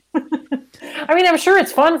 I mean, I'm sure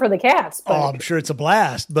it's fun for the cats, but Oh, I'm sure it's a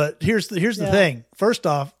blast. But here's the Yeah. thing. First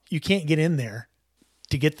off, you can't get in there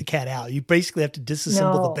to get the cat out. You basically have to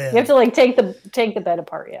disassemble the bed. You have to like take the bed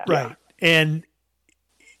apart. Yeah. Right. And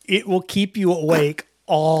it will keep you awake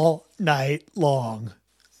all night long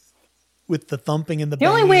with the thumping and the The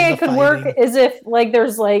only banging way and it the could fighting. work is if like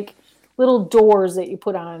there's like little doors that you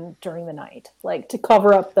put on during the night, like to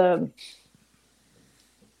cover up the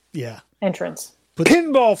Yeah. entrance.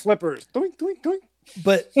 Pinball flippers. Doink, doink, doink.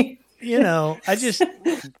 But I just,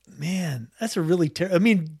 man, that's a really terrible. I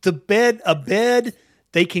mean, a bed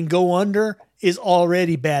they can go under is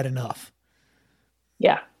already bad enough.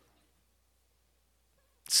 Yeah.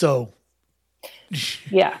 So,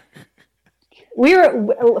 Yeah.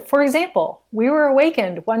 For example, we were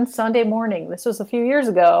awakened one Sunday morning. This was a few years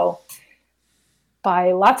ago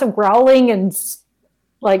by lots of growling and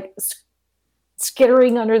like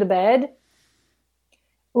skittering under the bed.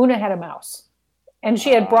 Una had a mouse and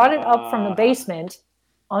she had brought it up from the basement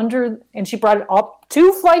and she brought it up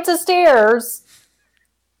 2 flights of stairs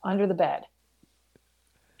under the bed.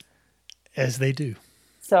 as they do.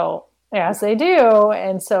 So, as they do.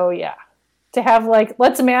 And so, yeah, to have like,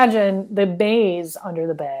 let's imagine the maze under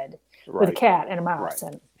the bed with a cat and a mouse.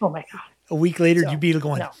 Right. And oh my God. A week later, So, you'd be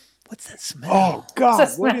going, no. what's that smell? Oh God!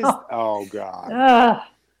 It's a What is? smell. Oh God!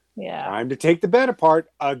 Yeah. Time to take the bed apart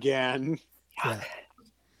again. Yeah.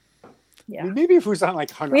 Yeah. I mean, maybe if it was on like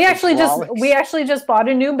 100. We actually just bought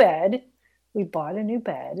a new bed. We bought a new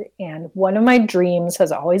bed, and one of my dreams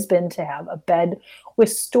has always been to have a bed with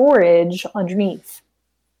storage underneath,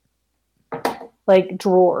 like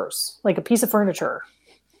drawers, like a piece of furniture,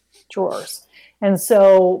 drawers. And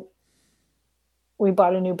so we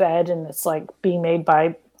bought a new bed, and it's like being made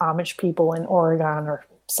by Amish people in Oregon or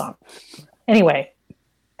something. Anyway,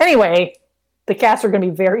 the cats are going to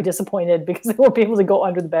be very disappointed because they won't be able to go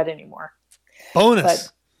under the bed anymore.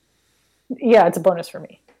 Bonus. Yeah, it's a bonus for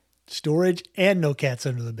me. Storage and no cats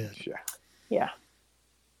under the bed. Yeah.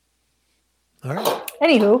 All right.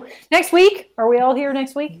 Anywho, next week, are we all here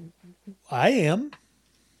next week? I am.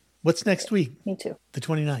 What's next week? Me too. The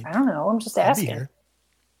 29th. I don't know. I'm just I'll be asking. here.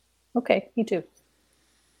 Okay, me too.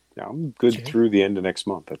 Yeah, I'm good Okay. through the end of next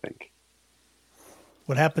month, I think.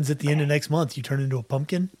 What happens at the end of next month? You turn into a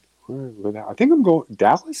pumpkin? I think I'm going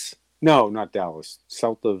Dallas. No, not Dallas.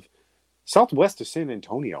 Southwest of San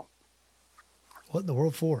Antonio. What in the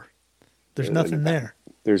world for? There's There's an nothing event. there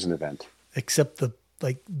There's an event. except the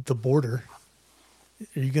border.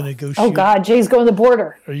 Are you going to go shoot? Oh God, Jay's going to the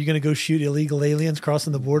border. Are you going to go shoot illegal aliens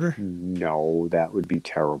crossing the border? No, that would be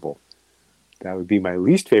terrible. That would be my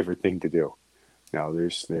least favorite thing to do. No,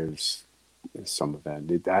 there's some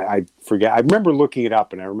event. I forget. I remember looking it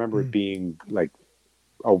up, and I remember it being like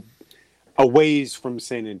a ways from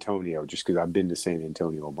San Antonio, just because I've been to San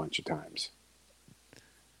Antonio a bunch of times.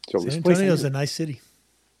 So San this place, Antonio's a nice city.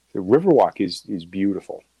 the Riverwalk is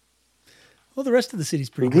beautiful. Well, the rest of the city's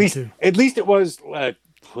pretty At good least, too. at least it was.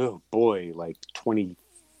 Oh boy, like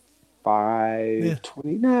 25, Yeah.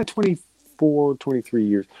 24, 23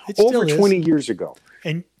 years. It still Over is. 20 years ago.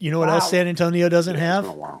 And you know what Wow. else San Antonio doesn't It's have?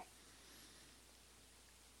 been a while.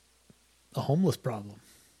 A homeless problem.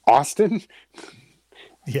 Austin?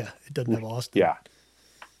 Yeah, it doesn't have Austin. Yeah.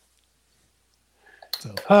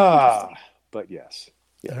 So But yes.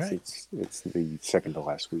 All right. It's the second to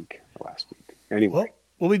last week. Anyway. well,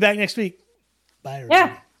 we'll be back next week. Bye, everybody.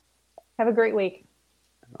 Yeah. Have a great week.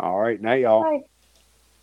 All right, night, y'all. Bye.